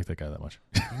really like that guy that much.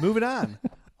 Moving on.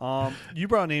 You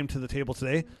brought a name to the table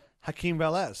today. Hakeem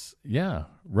Valles. Yeah,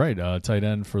 right. Tight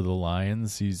end for the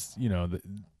Lions. He's,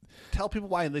 Tell people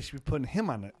why they should be putting him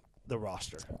on the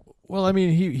roster. Well, I mean,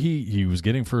 he was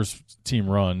getting first team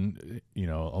run,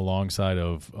 alongside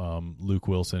of Luke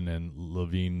Wilson and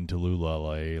Levine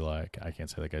Talula. Like I can't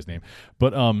say that guy's name,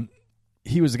 but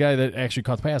he was the guy that actually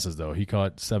caught the passes. Though he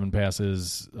caught 7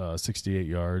 passes, 68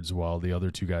 yards, while the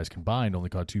other 2 guys combined only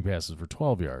caught 2 passes for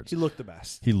 12 yards. He looked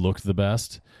the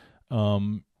best.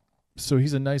 So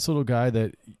he's a nice little guy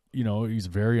that, he's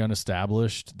very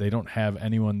unestablished. They don't have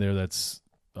anyone there that's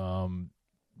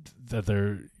that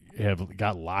they have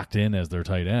got locked in as their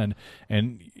tight end.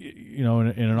 And, in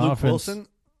an Luke offense. Wilson?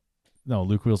 No,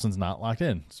 Luke Wilson's not locked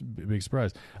in. It's a big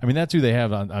surprise. I mean, that's who they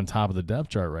have on top of the depth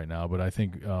chart right now. But I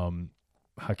think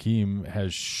Hakeem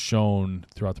has shown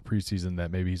throughout the preseason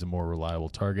that maybe he's a more reliable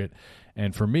target.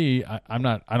 And for me, I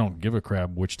don't give a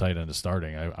crap which tight end is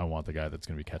starting. I want the guy that's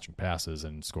going to be catching passes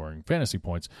and scoring fantasy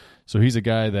points. So he's a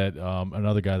guy that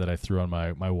another guy that I threw on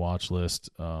my watch list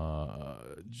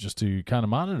just to kind of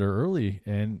monitor early.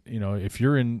 And if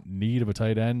you're in need of a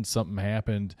tight end, something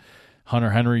happened. Hunter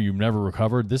Henry, you've never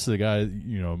recovered. This is a guy,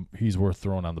 he's worth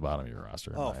throwing on the bottom of your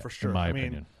roster. For sure. In my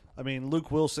opinion. I mean,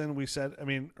 Luke Wilson, we said,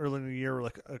 earlier in the year,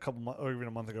 like a couple months, or even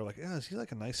a month ago, is he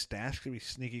like a nice stash? Could be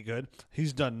sneaky good.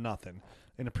 He's done nothing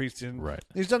in the preseason. Right.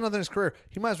 He's done nothing in his career.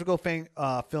 He might as well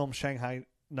go film Shanghai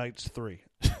Nights 3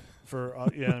 for, or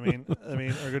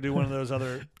go do one of those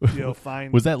other,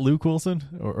 fine. Was that Luke Wilson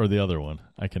or the other one?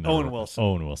 I can never Owen Wilson.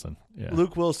 Owen Wilson. Yeah.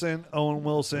 Luke Wilson, Owen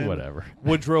Wilson. Whatever.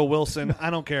 Woodrow Wilson. I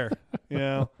don't care.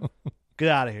 Get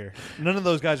out of here. None of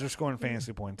those guys are scoring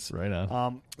fantasy points. Right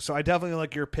on. So I definitely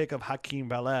like your pick of Hakeem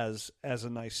Valles as a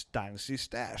nice dynasty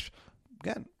stash.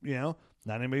 Again,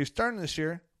 not anybody who's starting this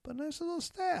year, but a nice little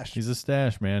stash. He's a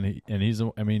stash, man.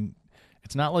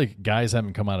 It's not like guys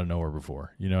haven't come out of nowhere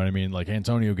before. You know what I mean? Like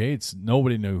Antonio Gates,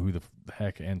 nobody knew who the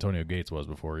heck Antonio Gates was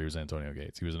before he was Antonio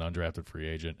Gates. He was an undrafted free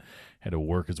agent, had to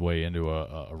work his way into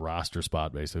a roster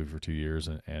spot basically for 2 years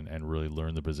and really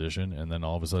learn the position. And then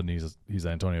all of a sudden he's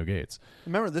Antonio Gates.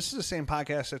 Remember, this is the same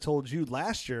podcast I told you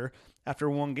last year after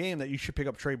one game that you should pick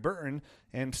up Trey Burton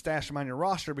and stash him on your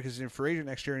roster because he's a free agent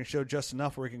next year and he showed just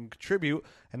enough where he can contribute.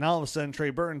 And now all of a sudden Trey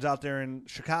Burton's out there in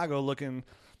Chicago looking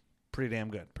pretty damn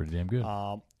good.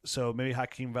 So maybe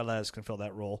Hakeem Valles can fill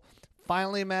that role.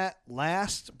 Finally, Matt,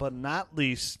 last but not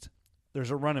least, there's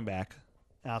a running back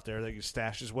out there that you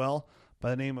stash as well by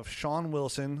the name of Sean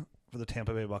Wilson for the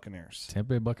Tampa Bay Buccaneers.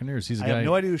 He's a I guy. have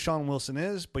no idea who Sean Wilson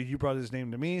is, but you brought his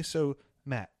name to me. So,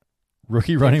 Matt.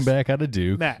 Rookie running back out of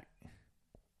Duke. Matt,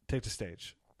 take the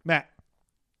stage. Matt,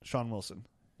 Sean Wilson.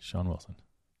 Sean Wilson.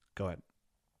 Go ahead.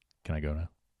 Can I go now?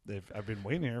 I've been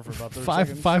waiting here for about 30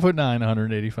 seconds. 5'9",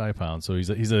 185 pounds. So he's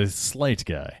a slight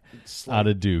guy out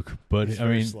of Duke. But He's I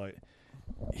very mean, slight.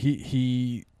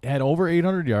 he had over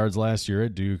 800 yards last year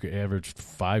at Duke, averaged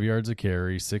 5 yards a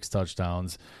carry, 6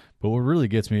 touchdowns. But what really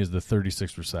gets me is the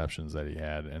 36 receptions that he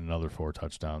had and another 4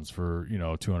 touchdowns for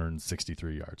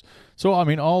 263 yards. So I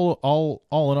mean, all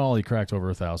in all, he cracked over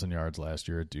 1,000 yards last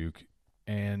year at Duke.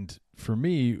 And for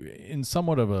me, in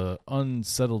somewhat of a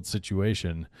unsettled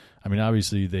situation, I mean,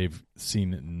 obviously they've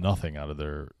seen nothing out of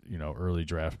their early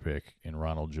draft pick in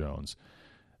Ronald Jones.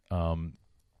 And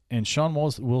Sean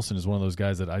Wilson is one of those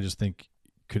guys that I just think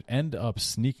could end up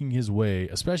sneaking his way,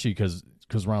 especially because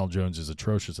Ronald Jones is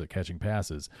atrocious at catching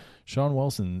passes. Sean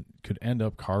Wilson could end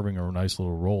up carving a nice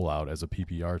little rollout as a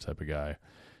PPR type of guy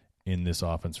in this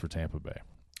offense for Tampa Bay.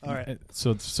 All right.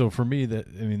 So for me,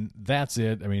 that's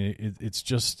it. I mean, it's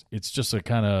just a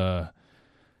kind of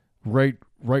right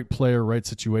player, right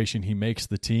situation. He makes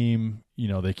the team.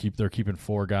 They're keeping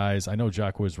 4 guys. I know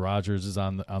Jacquizz Rodgers is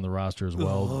on the roster as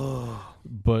well.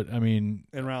 But I mean,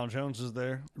 and Ronald Jones is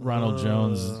there. Ronald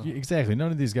Jones, exactly.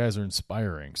 None of these guys are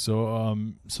inspiring. So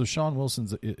Sean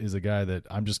Wilson is a guy that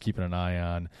I'm just keeping an eye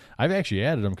on. I've actually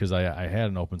added him because I had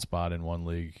an open spot in one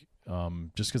league.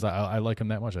 Just because I like him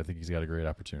that much. I think he's got a great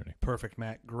opportunity. Perfect,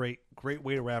 Matt. Great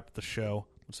way to wrap the show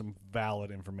with some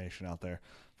valid information out there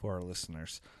for our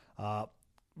listeners.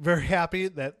 Very happy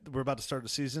that we're about to start the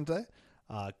season today.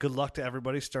 Good luck to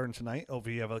everybody starting tonight.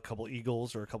 Hopefully you have a couple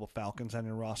Eagles or a couple Falcons on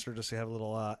your roster just to have a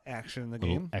little action in the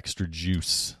game. Extra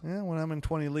juice. Yeah, when I'm in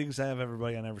 20 leagues, I have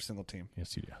everybody on every single team.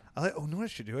 Yes, you do. Know what I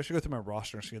should do? I should go through my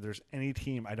roster and see if there's any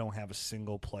team I don't have a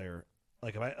single player.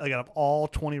 Like if I out of all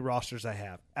 20 rosters I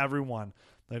have, everyone,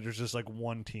 like there's just like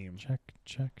one team.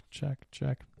 Check.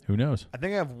 Who knows? I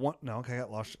think I have one. No, okay,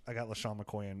 I got LaShawn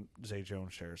McCoy and Zay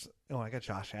Jones shares. Oh, I got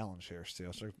Josh Allen shares too.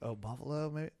 So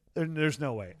Buffalo maybe. There's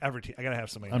no way. Every team I gotta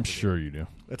have somebody. I'm sure you do.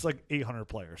 It's like 800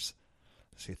 players.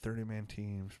 Let's see, 30-man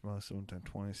teams, most of them done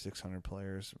 2,600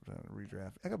 players.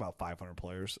 Redraft. I got about 500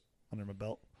 players under my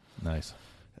belt. Nice.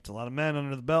 That's a lot of men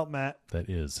under the belt, Matt. That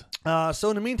is. So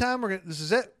in the meantime, this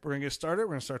is it. We're going to get started. We're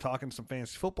going to start talking some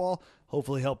fantasy football,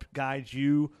 hopefully help guide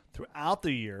you throughout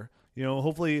the year.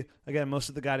 Hopefully, again, most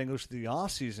of the guiding goes to the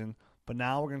off season, but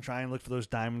now we're going to try and look for those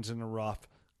diamonds in the rough,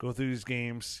 go through these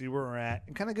games, see where we're at,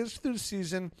 and kind of get us through the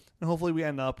season, and hopefully we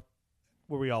end up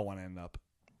where we all want to end up.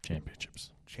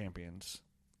 Champions.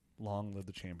 Long live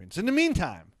the champions. In the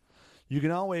meantime, you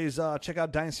can always check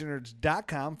out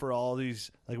DynastyNerds.com for all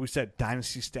these, like we said,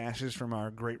 Dynasty stashes from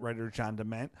our great writer, John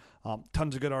Dement.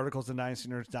 Tons of good articles on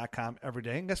DynastyNerds.com every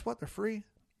day. And guess what? They're free.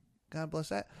 God bless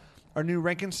that. Our new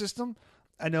ranking system.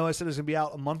 I know I said it was going to be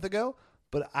out a month ago,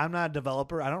 but I'm not a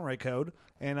developer. I don't write code.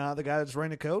 And the guy that's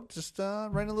writing the code just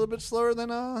writing a little bit slower than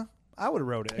I would have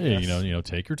wrote it. Hey,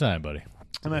 take your time, buddy.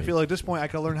 And I feel like at this point I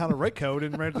could learn how to write code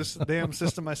and write this damn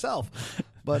system myself.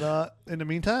 But in the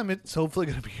meantime, it's hopefully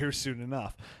going to be here soon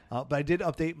enough. But I did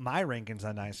update my rankings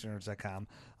on DynastyNerds.com.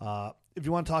 If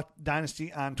you want to talk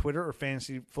Dynasty on Twitter or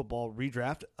Fantasy Football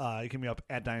Redraft, you can be up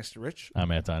at Dynasty Rich.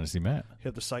 I'm at Dynasty Matt.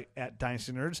 Hit the site at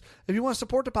Dynasty Nerds. If you want to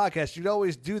support the podcast, you'd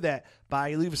always do that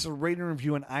by leaving us a rating and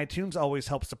review on iTunes. Always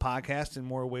helps the podcast in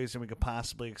more ways than we could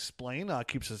possibly explain.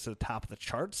 Keeps us at the top of the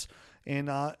charts.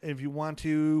 And if you want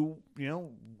to,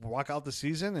 walk out the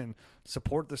season and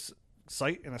support this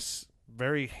site in a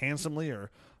very handsomely or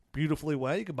beautifully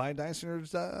way, you can buy a Dynasty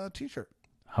Nerds t-shirt.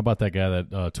 How about that guy that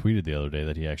tweeted the other day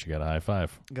that he actually got a high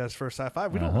five? Got his first high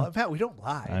five. We don't lie. Matt, we don't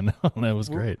lie. I know. That was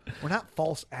great. We're not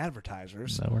false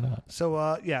advertisers. No, we're not. So,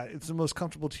 it's the most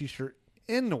comfortable t-shirt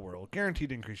in the world. Guaranteed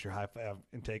to increase your high five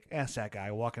intake. Ask that guy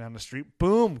walking down the street.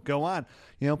 Boom. Go on.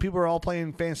 People are all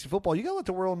playing fantasy football. You got to let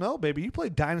the world know, baby. You play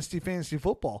Dynasty Fantasy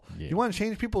Football. Yeah. You want to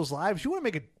change people's lives? You want to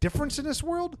make a difference in this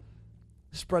world?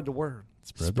 Spread the word.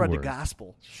 Spread the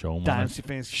gospel. Show them Dynasty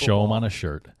Fantasy Football. Show them on a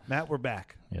shirt. Matt, we're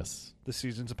back. Yes. The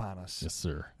season's upon us. Yes,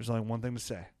 sir. There's only one thing to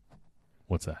say.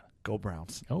 What's that? Go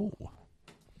Browns. Oh.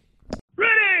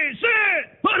 Ready,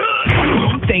 set, put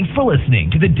up! Thanks for listening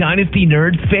to the Dynasty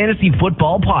Nerds Fantasy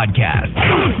Football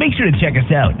Podcast. Make sure to check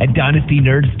us out at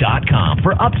DynastyNerds.com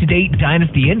for up-to-date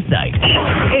Dynasty insight.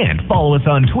 And follow us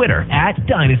on Twitter at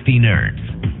Dynasty Nerds.